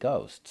well be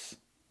ghosts.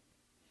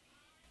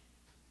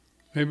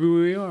 Maybe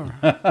we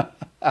are.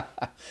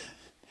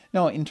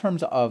 No, in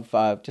terms of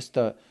just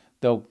the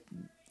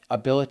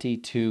ability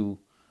to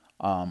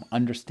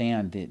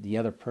understand the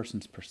other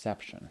person's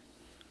perception.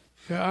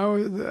 Yeah,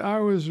 I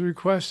was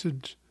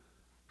requested.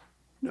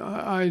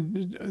 My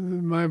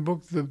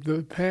book,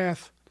 The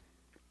Path,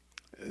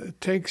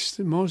 takes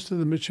most of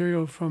the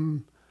material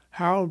from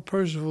Harold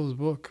Percival's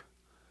book,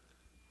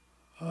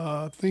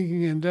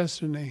 Thinking in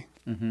Destiny.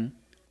 Mm-hmm.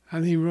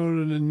 And he wrote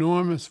an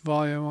enormous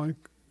volume on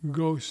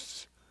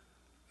ghosts.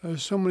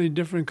 There's so many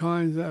different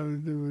kinds that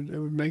it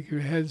would make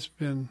your head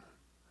spin.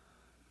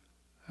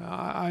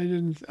 I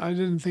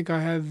didn't think I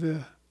had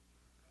the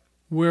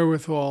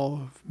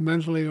wherewithal,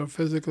 mentally or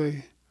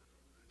physically,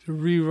 to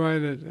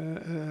rewrite it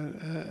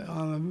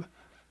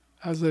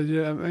as I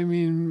did. I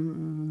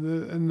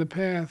mean, in the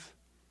path,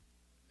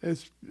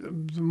 it's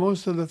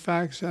most of the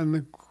facts and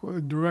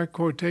the direct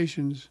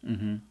quotations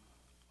Mm-hmm.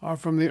 are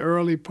from the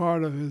early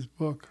part of his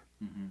book,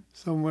 Mm-hmm.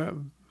 somewhere,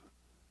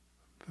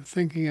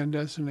 Thinking and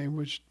Destiny,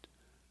 which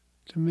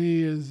to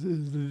me is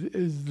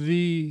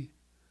the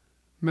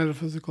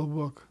metaphysical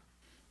book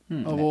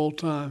of all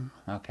time.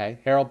 Okay,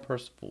 Harold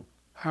Percival.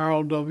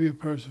 Harold W.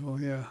 Percival,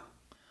 yeah.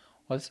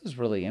 Well, this is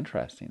really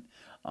interesting.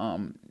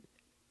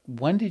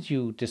 When did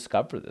you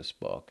discover this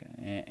book?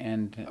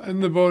 And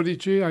And the Bodhi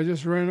tree, I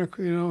just ran, it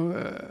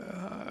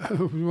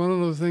was one of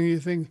those things you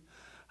think,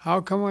 how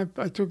come I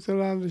took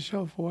that out of the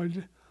shelf? Why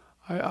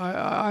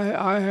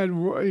I had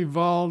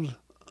evolved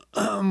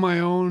my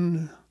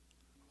own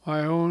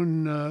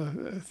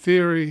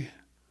theory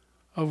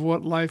of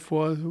what life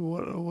was,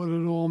 what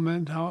it all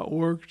meant, how it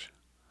worked,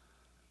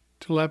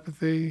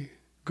 telepathy,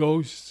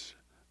 ghosts,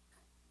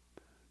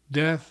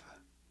 death.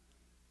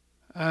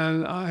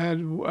 And I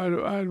had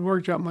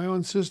worked out my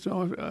own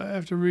system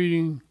after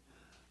reading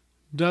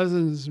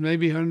dozens,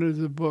 maybe hundreds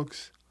of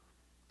books.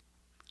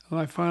 And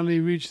I finally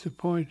reached the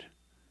point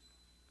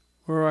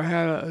where I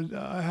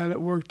had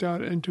it worked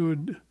out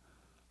into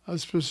a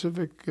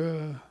specific,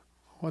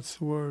 what's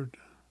the word?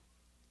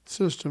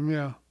 System,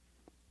 yeah.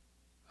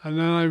 And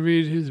then I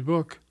read his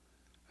book,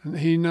 and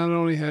he not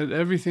only had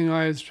everything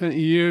I had spent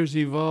years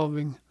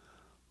evolving,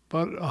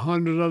 but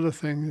 100 other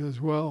things as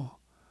well.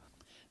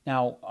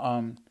 now,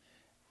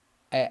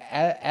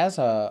 as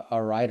a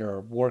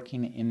writer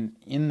working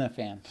in the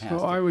fantastic,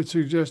 So I would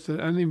suggest that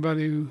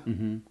anybody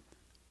mm-hmm.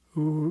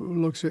 who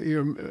looks at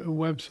your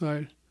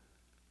website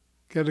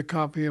get a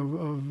copy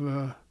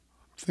of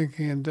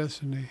Thinking and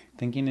Destiny.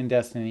 Thinking in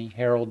Destiny,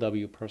 Harold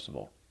W.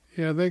 Percival.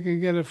 Yeah, they can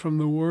get it from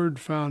the Word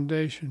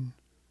Foundation,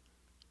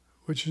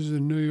 which is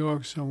in New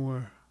York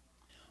somewhere.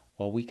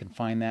 Well, we can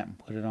find that and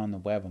put it on the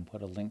web and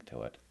put a link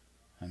to it.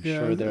 I'm Yeah,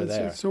 sure they're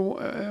there. So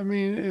I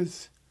mean,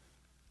 it's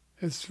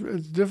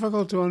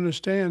difficult to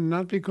understand,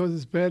 not because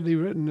it's badly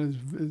written, it's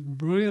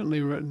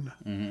brilliantly written,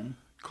 Mm-hmm.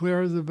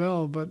 clear as a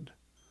bell, but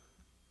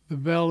the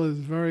bell is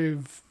very,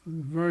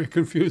 very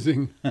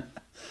confusing.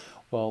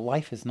 Well,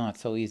 life is not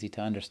so easy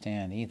to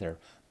understand either.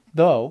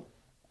 Though,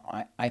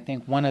 I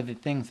think one of the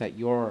things that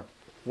your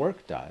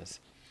work does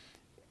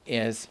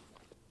is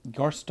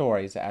your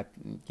stories at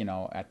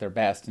their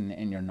best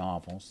in your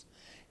novels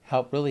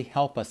really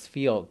help us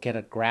get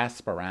a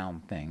grasp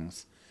around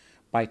things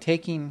by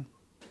taking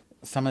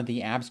some of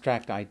the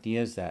abstract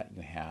ideas that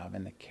you have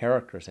and the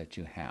characters that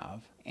you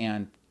have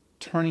and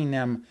turning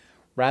them,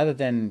 rather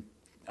than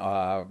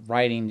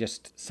writing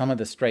just some of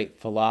the straight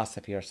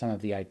philosophy or some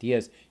of the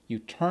ideas, you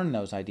turn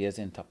those ideas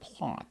into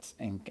plots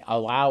and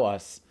allow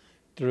us,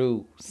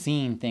 through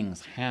seeing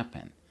things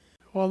happen.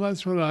 Well,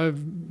 that's what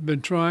I've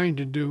been trying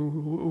to do,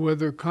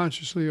 whether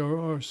consciously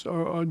or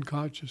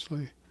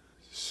unconsciously.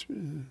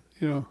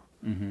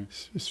 Mm-hmm.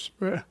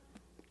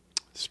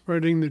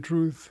 Spreading the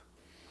truth.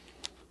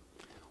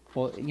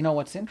 Well,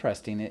 what's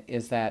interesting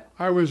is that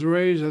I was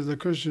raised as a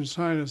Christian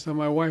Scientist, and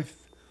my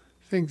wife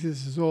thinks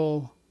this is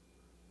all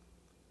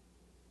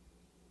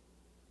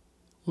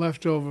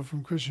left over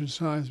from Christian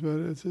Science, but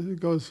it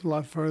goes a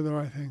lot further,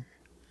 I think.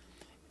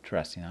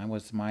 interesting.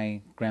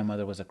 My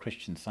grandmother was a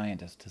Christian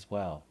Scientist as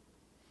well.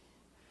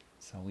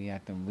 So we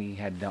had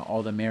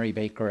all the Mary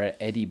Baker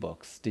Eddy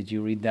books. Did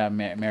you read the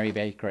Mary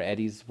Baker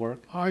Eddy's work?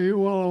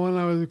 Well, when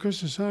I was a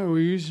Christian Scientist,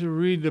 we used to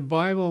read the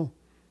Bible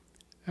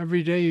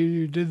every day.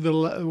 You did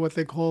what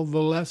they called the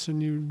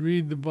lesson. You'd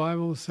read the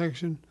Bible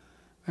section,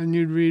 and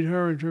you'd read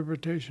her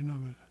interpretation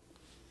of it.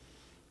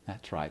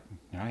 That's right.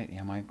 Right.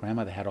 Yeah, my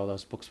grandmother had all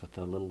those books with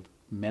the little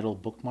metal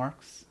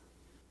bookmarks.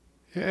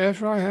 Yeah,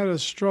 after I had a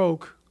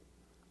stroke,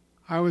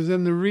 I was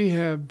in the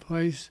rehab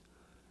place,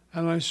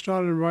 and I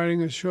started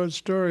writing a short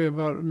story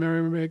about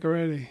Mary Baker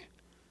Eddy.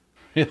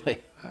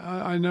 Really?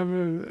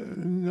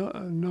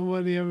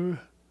 Nobody ever,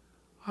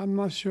 I'm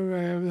not sure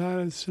I ever had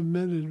it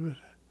submitted, but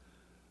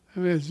I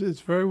mean, it's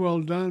very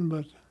well done,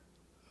 but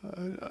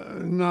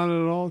not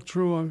at all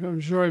true. I'm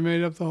sure I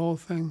made up the whole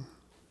thing.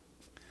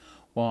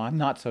 Well, I'm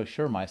not so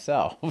sure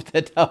myself,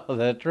 to tell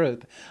the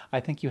truth. I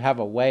think you have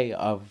a way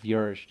of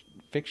your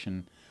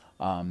fiction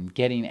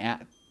getting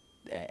at,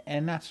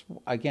 and that's,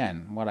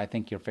 again, what I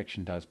think your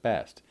fiction does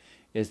best,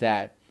 is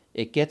that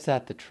it gets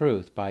at the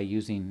truth by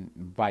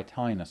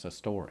telling us a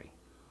story.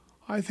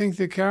 I think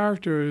the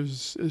character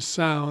is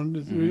sound.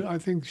 Mm-hmm. I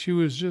think she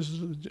was just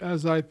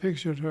as I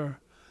pictured her.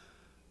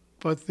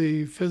 But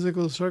the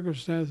physical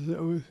circumstances,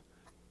 the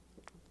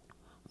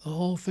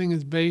whole thing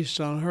is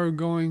based on her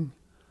going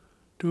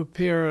to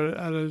appear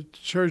at a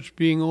church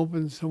being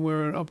opened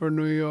somewhere in Upper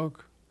New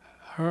York,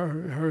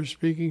 her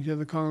speaking to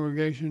the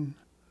congregation,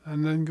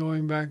 and then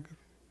going back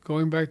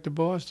to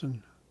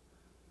Boston.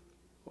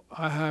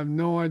 I have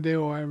no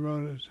idea why I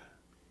wrote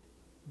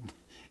it.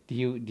 Do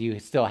you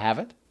still have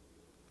it?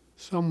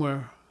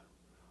 Somewhere.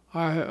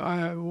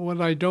 What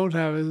I don't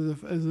have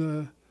is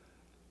a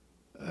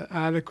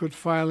adequate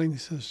filing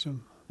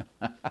system.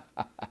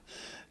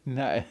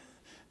 No,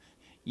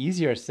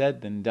 easier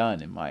said than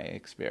done in my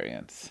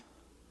experience.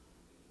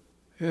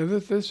 Yeah,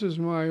 this is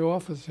my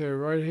office here,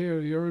 right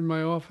here. You're in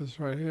my office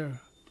right here.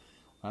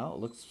 Well, it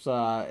looks.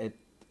 I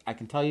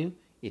can tell you,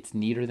 it's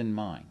neater than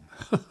mine.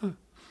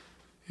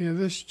 Yeah,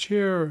 this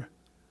chair,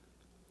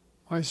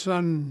 my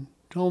son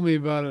told me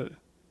about it.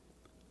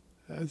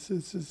 It's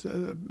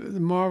a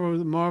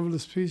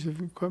marvelous piece of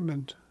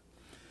equipment.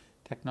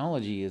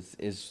 Technology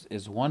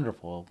is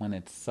wonderful when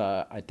it's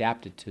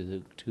adapted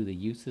to the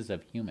uses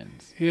of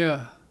humans.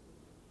 Yeah.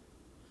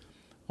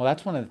 Well,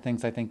 that's one of the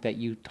things I think that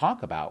you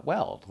talk about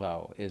well,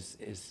 though,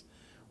 is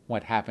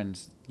what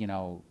happens,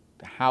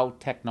 how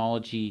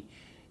technology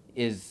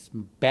is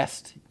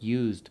best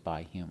used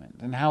by humans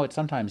and how it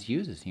sometimes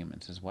uses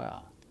humans as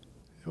well.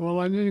 Well,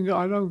 I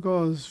don't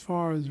go as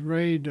far as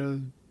Ray does.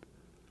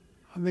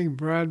 I think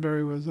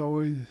Bradbury was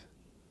always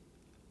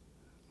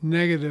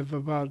negative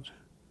about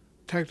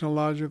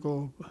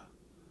technological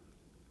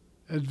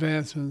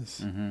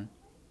advancements. Mm-hmm.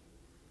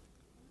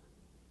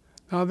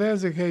 Now,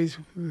 there's a case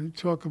we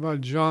talk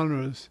about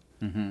genres.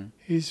 Mm-hmm.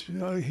 He's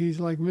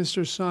like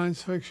Mr.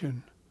 Science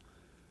Fiction,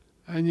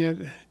 and yet,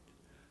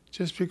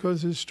 just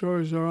because his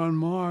stories are on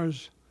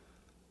Mars,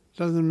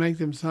 doesn't make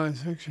them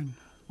science fiction.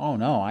 Oh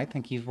no, I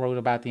think he wrote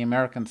about the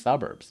American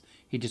suburbs.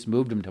 He just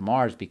moved them to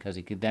Mars because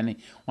he could then.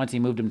 Once he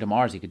moved them to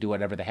Mars, he could do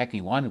whatever the heck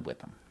he wanted with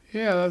them.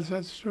 Yeah,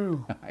 that's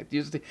true.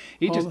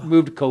 He just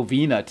moved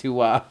Covina to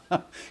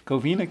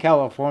Covina,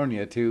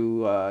 California,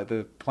 to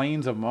the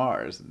plains of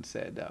Mars, and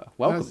said,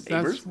 "Welcome,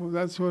 neighbors."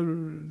 That's what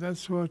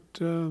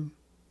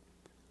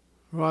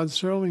Rod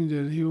Serling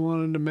did. He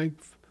wanted to make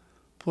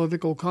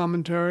political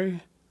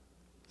commentary,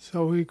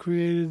 so he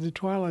created the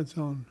Twilight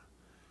Zone.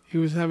 He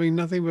was having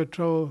nothing but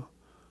trouble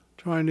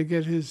trying to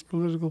get his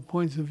political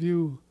points of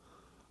view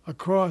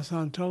across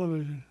on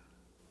television.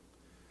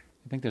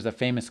 I think there's a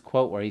famous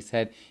quote where he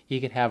said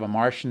he could have a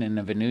Martian and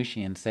a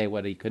Venusian say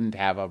what he couldn't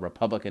have a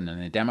Republican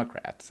and a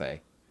Democrat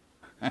say.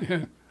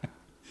 Yeah.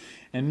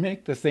 And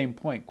make the same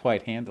point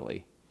quite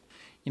handily.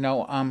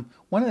 One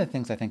of the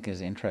things I think is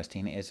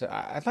interesting is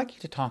I'd like you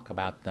to talk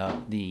about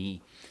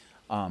the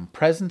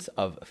presence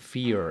of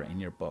fear in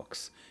your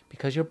books,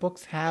 because your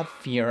books have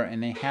fear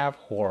and they have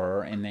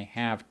horror and they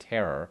have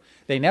terror.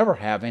 They never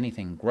have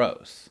anything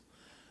gross.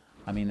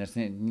 I mean, it's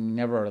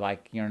never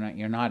like you're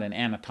not an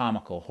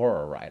anatomical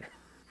horror writer.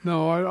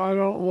 No, I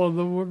don't. Well,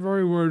 the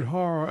very word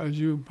horror, as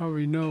you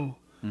probably know,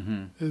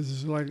 Mm-hmm.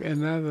 is like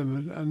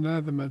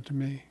anathema to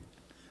me.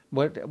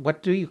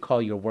 What do you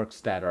call your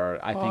works that are,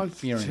 I think,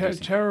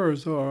 fear-inducing? Terror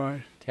is all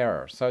right.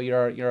 Terror. So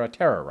you're a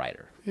terror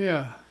writer.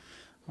 Yeah.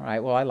 All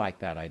right. Well, I like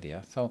that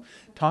idea. So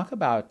talk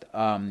about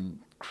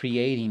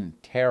creating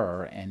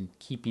terror and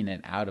keeping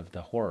it out of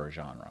the horror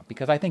genre,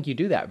 because I think you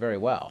do that very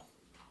well.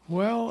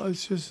 Well,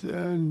 it's just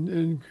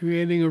in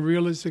creating a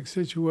realistic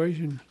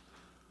situation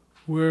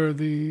where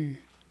the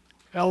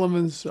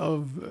elements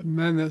of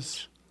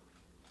menace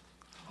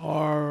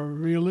are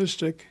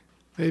realistic,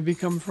 they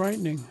become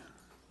frightening.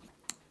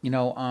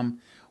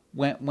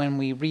 When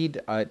we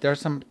read,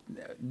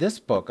 this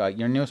book,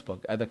 your newest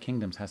book, Other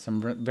Kingdoms, has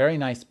some very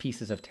nice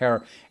pieces of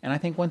terror. And I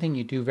think one thing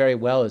you do very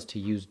well is to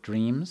use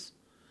dreams.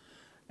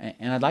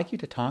 And I'd like you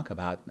to talk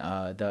about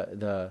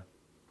the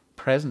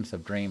presence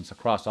of dreams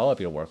across all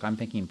of your work. I'm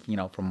thinking,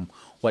 from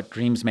What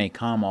Dreams May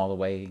Come all the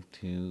way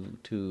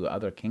to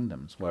Other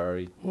Kingdoms,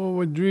 where... Well,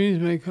 what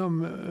dreams may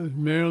come is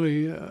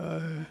merely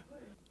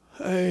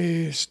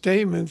a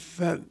statement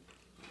that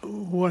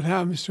what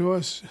happens to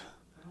us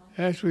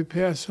after we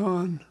pass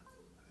on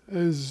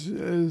is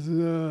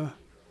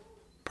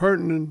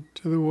pertinent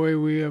to the way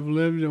we have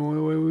lived and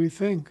the way we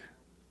think.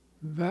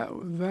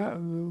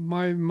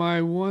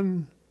 My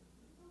one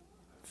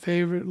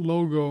favorite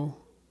logo,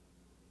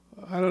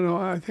 I don't know,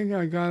 I think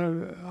I got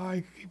it,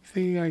 I keep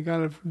thinking I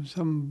got it from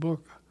some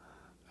book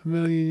a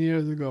million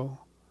years ago.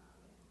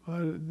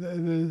 But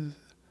it is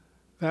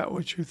that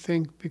what you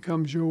think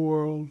becomes your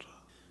world.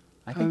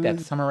 I think that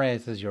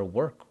summarizes your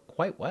work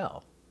quite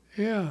well.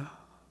 Yeah.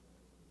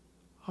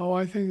 Oh,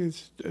 I think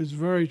it's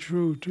very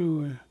true,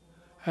 too,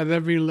 at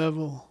every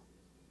level.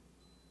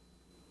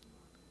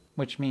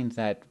 Which means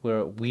that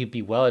we'd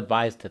be well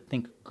advised to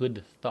think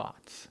good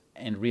thoughts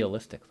and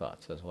realistic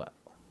thoughts as well.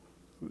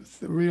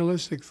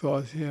 Realistic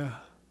thoughts, yeah.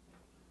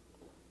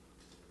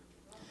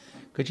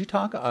 Could you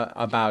talk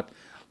about,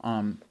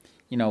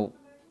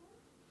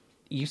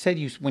 you said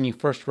when you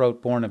first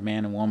wrote Born of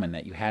Man and Woman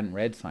that you hadn't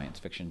read science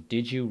fiction.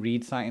 Did you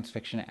read science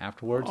fiction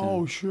afterwards?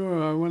 Oh,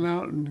 sure. I went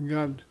out and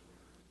got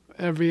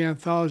every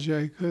anthology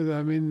I could.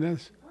 I mean,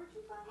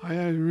 I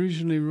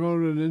originally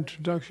wrote an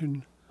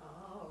introduction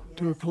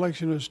to a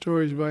collection of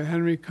stories by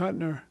Henry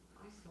Kuttner,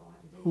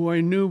 who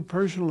I knew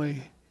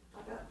personally.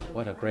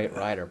 What a great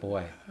writer,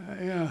 boy.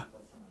 Yeah.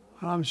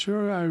 I'm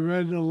sure I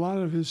read a lot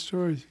of his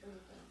stories,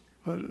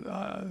 but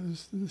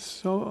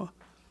so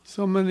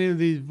many of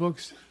these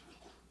books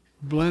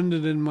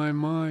blended in my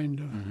mind.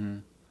 Mm-hmm.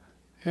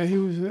 Yeah, he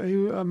was,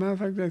 a matter of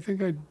fact, I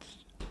think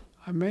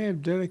I may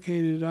have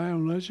dedicated I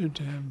Am Legend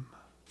to him.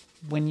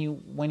 When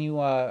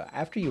you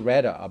after you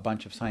read a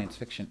bunch of science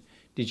fiction,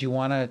 did you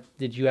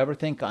ever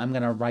think, I'm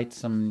going to write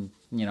some,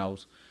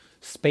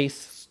 space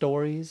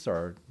stories,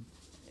 or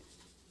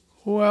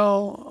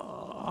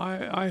Well,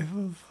 I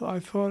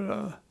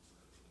thought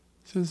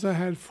since I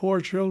had 4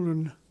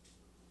 children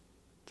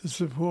to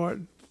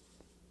support,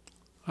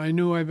 I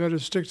knew I better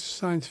stick to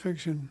science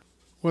fiction,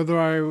 whether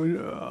I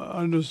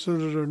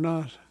understood it or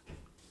not.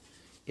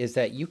 Is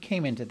that you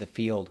came into the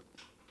field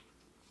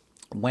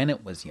when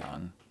it was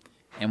young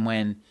and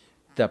when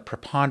the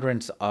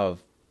preponderance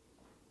of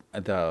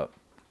the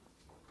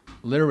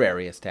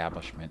literary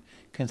establishment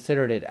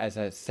considered it as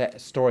a set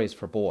stories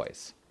for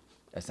boys,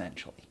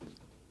 essentially.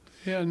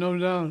 Yeah, no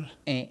doubt.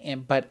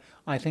 But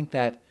I think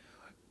that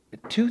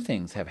two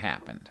things have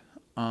happened.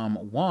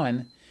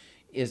 One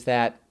is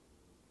that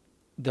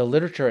the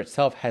literature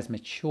itself has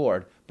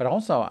matured, but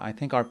also I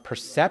think our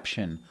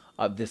perception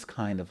of this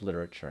kind of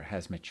literature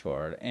has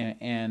matured,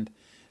 and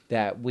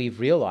that we've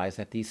realized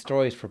that these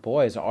stories for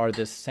boys are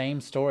the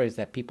same stories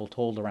that people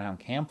told around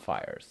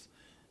campfires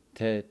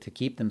to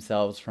keep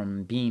themselves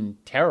from being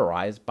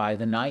terrorized by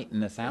the night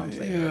and the sounds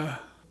they heard. Yeah.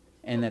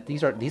 And that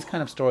these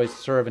kind of stories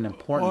serve an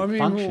important Well, I mean,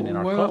 function in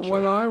our culture.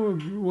 when I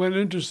went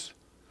into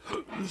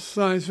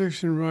science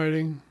fiction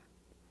writing,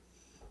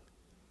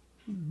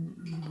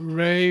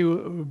 Ray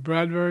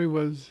Bradbury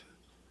was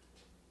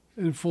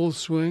in full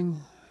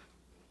swing,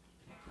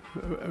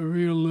 a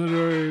real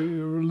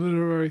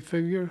literary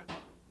figure.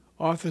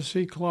 Arthur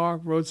C.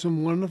 Clarke wrote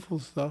some wonderful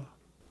stuff.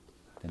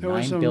 The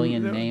 9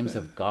 billion names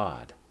of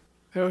God.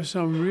 There were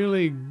some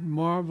really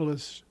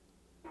marvelous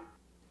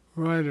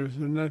writers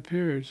in that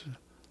period.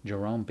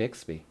 Jerome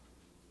Bixby.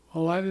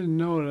 Well, I didn't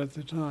know it at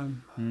the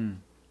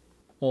time.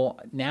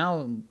 Well,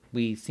 now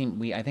I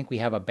think we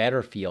have a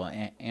better feel,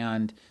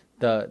 and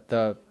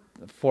the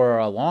for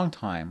a long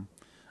time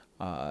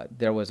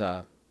there was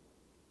a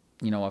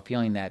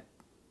feeling that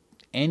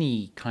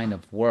any kind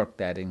of work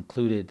that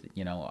included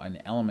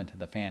an element of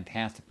the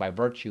fantastic, by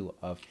virtue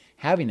of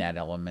having that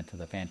element of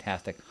the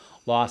fantastic,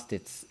 lost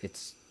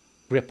its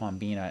grip on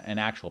being an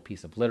actual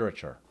piece of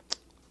literature.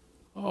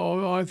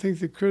 Oh, I think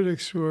the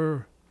critics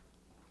were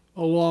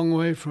a long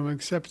way from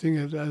accepting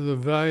it as a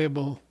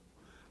valuable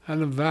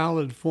and a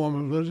valid form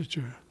of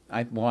literature.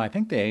 I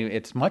think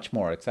it's much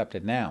more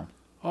accepted now.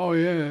 Oh,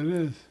 yeah, it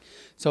is.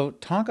 So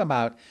talk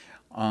about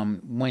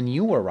when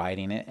you were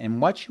writing it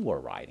and what you were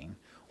writing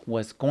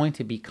was going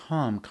to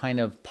become kind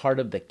of part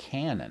of the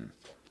canon,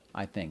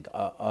 I think,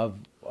 of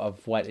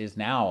what is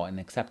now an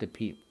accepted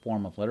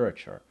form of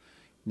literature.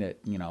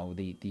 That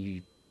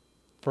the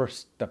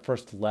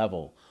first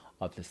level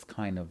of this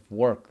kind of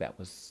work that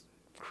was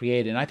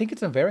created. And I think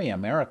it's a very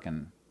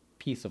American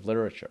piece of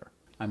literature.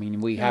 I mean,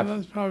 we have...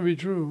 that's probably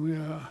true,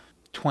 yeah.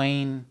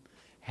 Twain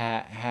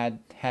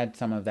had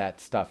some of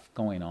that stuff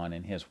going on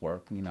in his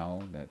work,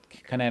 the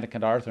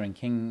Connecticut Arthur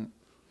and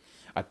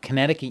a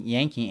Connecticut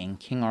Yankee in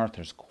King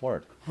Arthur's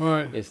court.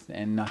 Right.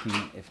 And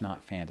nothing if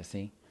not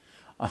fantasy.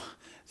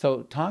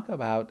 So talk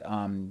about,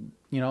 in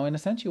a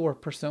sense you were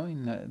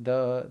pursuing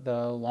the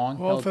long-held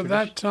Well, for tradition.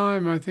 that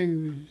time, I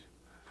think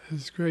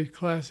this great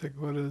classic,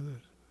 what is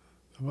it,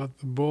 about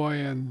the boy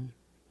and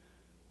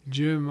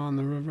Jim on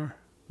the river.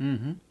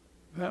 Mm-hmm.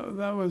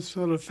 That was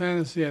sort of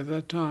fantasy at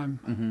that time.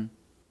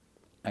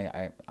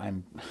 Mm-hmm.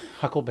 I'm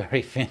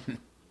Huckleberry Finn.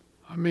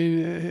 I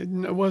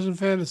mean, it wasn't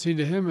fantasy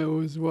to him. It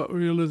was what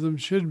realism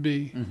should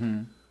be,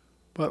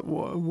 but it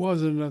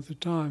wasn't at the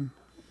time.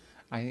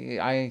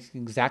 I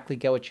exactly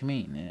get what you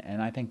mean,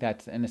 and I think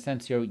that's, in a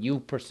sense,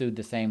 you pursued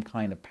the same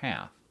kind of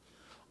path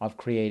of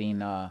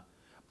creating,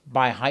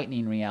 by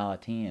heightening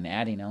reality and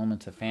adding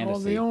elements of fantasy. Well,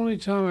 the only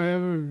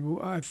time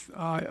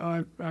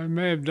I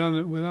may have done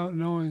it without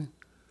knowing,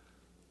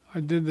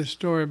 I did the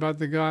story about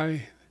the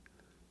guy,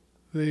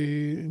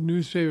 the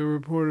newspaper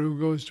reporter who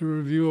goes to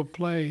review a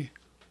play,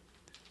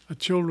 a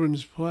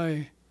children's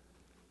play,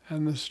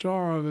 and the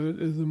star of it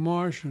is the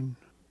Martian.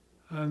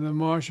 And the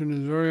Martian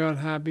is very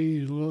unhappy.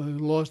 He's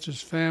lost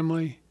his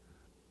family.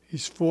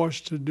 He's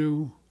forced to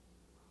do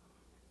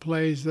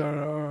plays that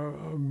are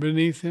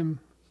beneath him.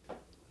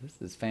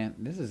 This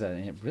is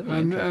a really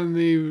and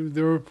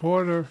the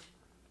reporter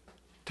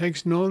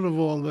takes note of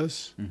all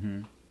this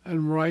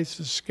and writes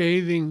a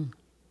scathing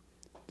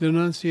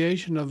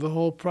denunciation of the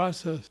whole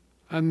process,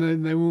 and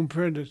then they won't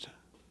print it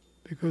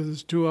because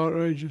it's too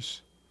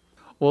outrageous.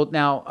 Well,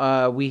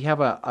 now we have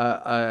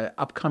a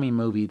upcoming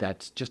movie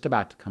that's just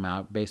about to come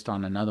out based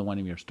on another one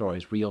of your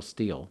stories, Real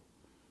Steel.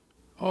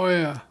 Oh,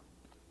 yeah.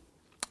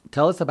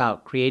 Tell us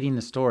about creating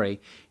the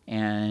story,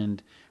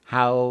 and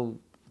how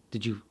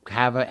did you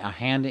have a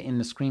hand in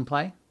the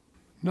screenplay?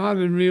 Not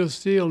in Real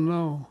Steel,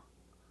 no.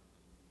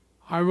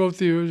 I wrote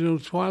the original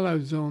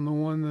Twilight Zone, the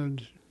one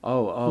that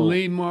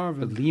Lee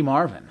Marvin. Lee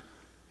Marvin.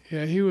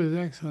 Yeah, he was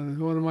excellent.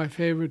 It's one of my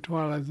favorite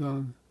Twilight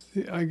Zones.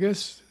 I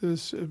guess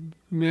this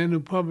man who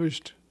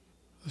published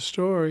the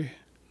story,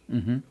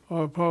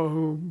 or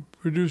who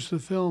produced the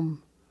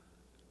film,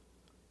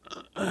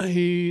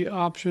 he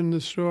optioned the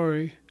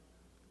story,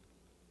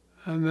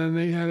 and then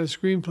they had a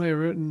screenplay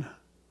written,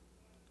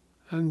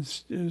 and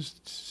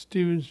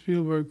Steven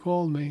Spielberg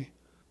called me.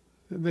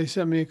 They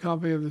sent me a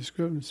copy of the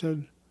script and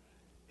said,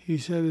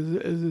 is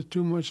it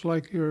too much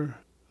like your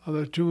Are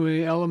there too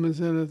many elements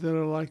in it that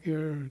are like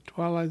your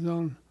Twilight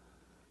Zone?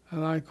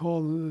 And I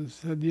called and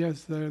said,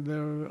 yes, there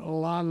are a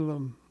lot of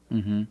them.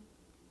 Mm-hmm.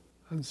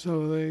 And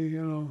so they,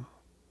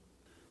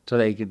 So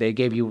they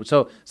gave you,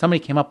 so somebody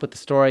came up with the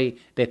story,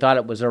 they thought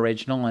it was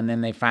original, and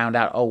then they found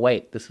out, oh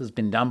wait, this has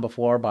been done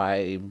before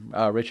by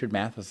Richard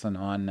Matheson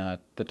on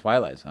The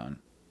Twilight Zone.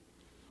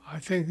 I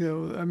think,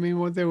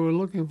 what they were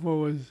looking for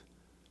was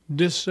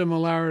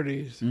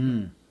dissimilarities.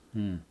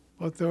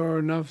 But there are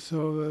enough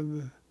so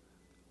that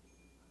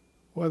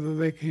whether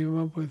they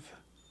came up with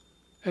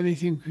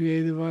anything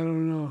creative, I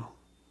don't know.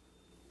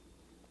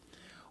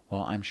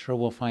 Well, I'm sure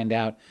we'll find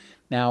out.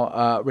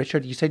 Now,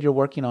 Richard, you said you're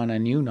working on a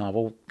new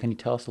novel. Can you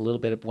tell us a little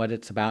bit of what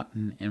it's about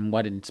and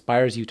what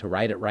inspires you to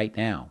write it right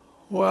now?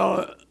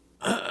 Well,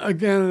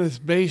 again, it's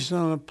based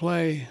on a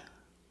play.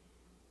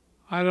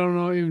 I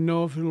don't even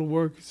know if it'll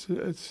work.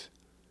 It's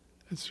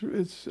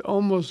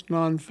almost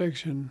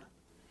nonfiction.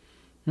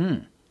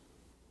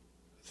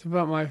 It's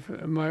about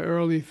my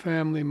early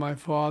family: my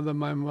father,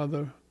 my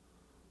mother,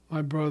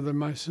 my brother,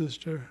 my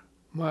sister,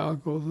 my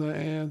uncles and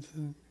aunts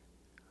and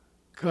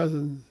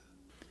cousins.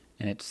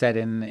 And it's set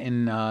in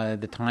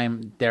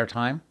their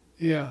time?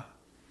 Yeah.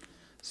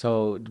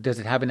 So does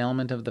it have an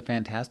element of the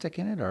fantastic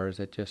in it, or is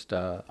it just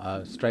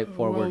a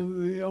straightforward? Well,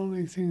 the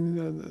only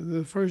thing,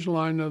 the first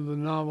line of the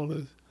novel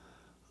is,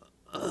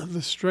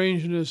 the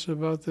strangeness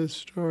about this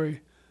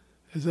story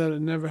is that it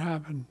never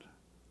happened.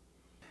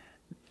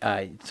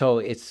 So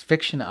it's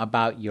fiction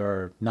about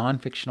your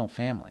non-fictional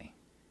family.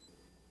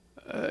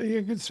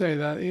 You could say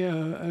that,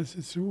 yeah.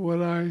 It's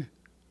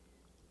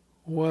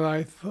what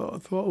I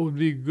thought would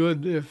be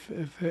good if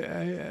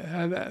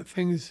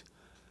things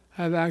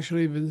had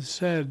actually been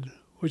said,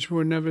 which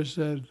were never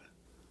said.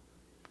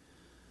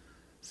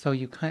 So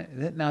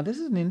now this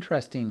is an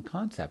interesting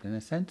concept. In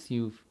a sense,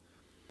 you've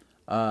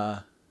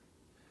gone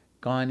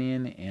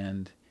in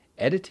and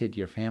edited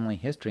your family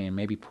history and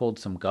maybe pulled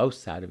some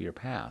ghosts out of your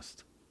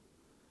past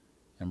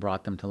and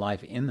brought them to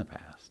life in the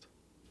past.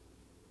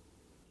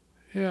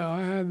 Yeah,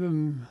 I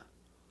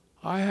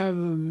have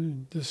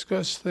them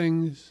discuss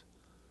things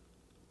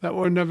that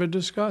were never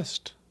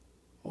discussed,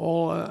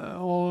 all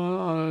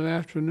on an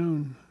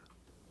afternoon.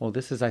 Well,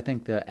 this is, I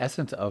think, the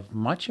essence of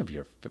much of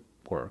your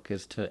work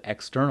is to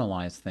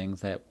externalize things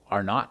that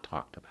are not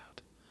talked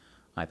about.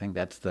 I think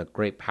that's the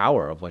great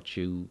power of what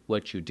you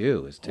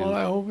do is to. Well,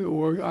 I hope it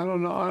works. I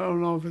don't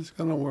know if it's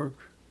going to work.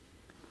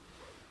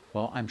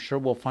 Well, I'm sure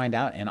we'll find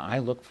out, and I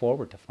look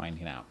forward to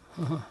finding out.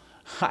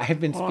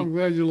 I'm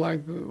glad you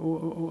like the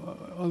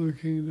Other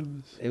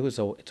Kingdoms. It's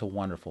a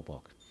wonderful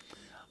book.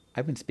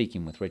 I've been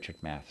speaking with Richard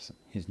Matheson.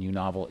 His new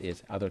novel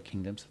is Other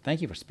Kingdoms.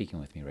 Thank you for speaking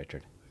with me,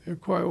 Richard. You're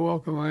quite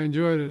welcome. I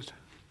enjoyed it.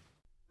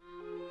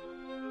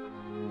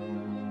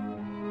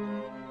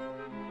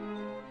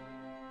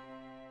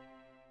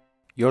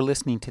 You're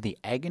listening to the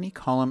Agony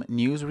Column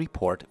News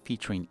Report,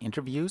 featuring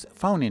interviews,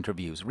 phone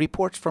interviews,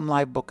 reports from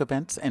live book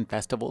events and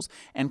festivals,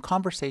 and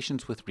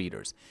conversations with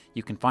readers.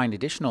 You can find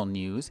additional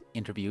news,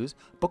 interviews,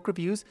 book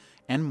reviews,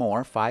 and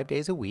more 5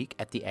 days a week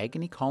at the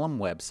Agony Column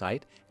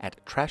website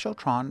at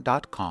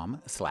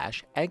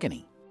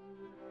trashotron.com/agony.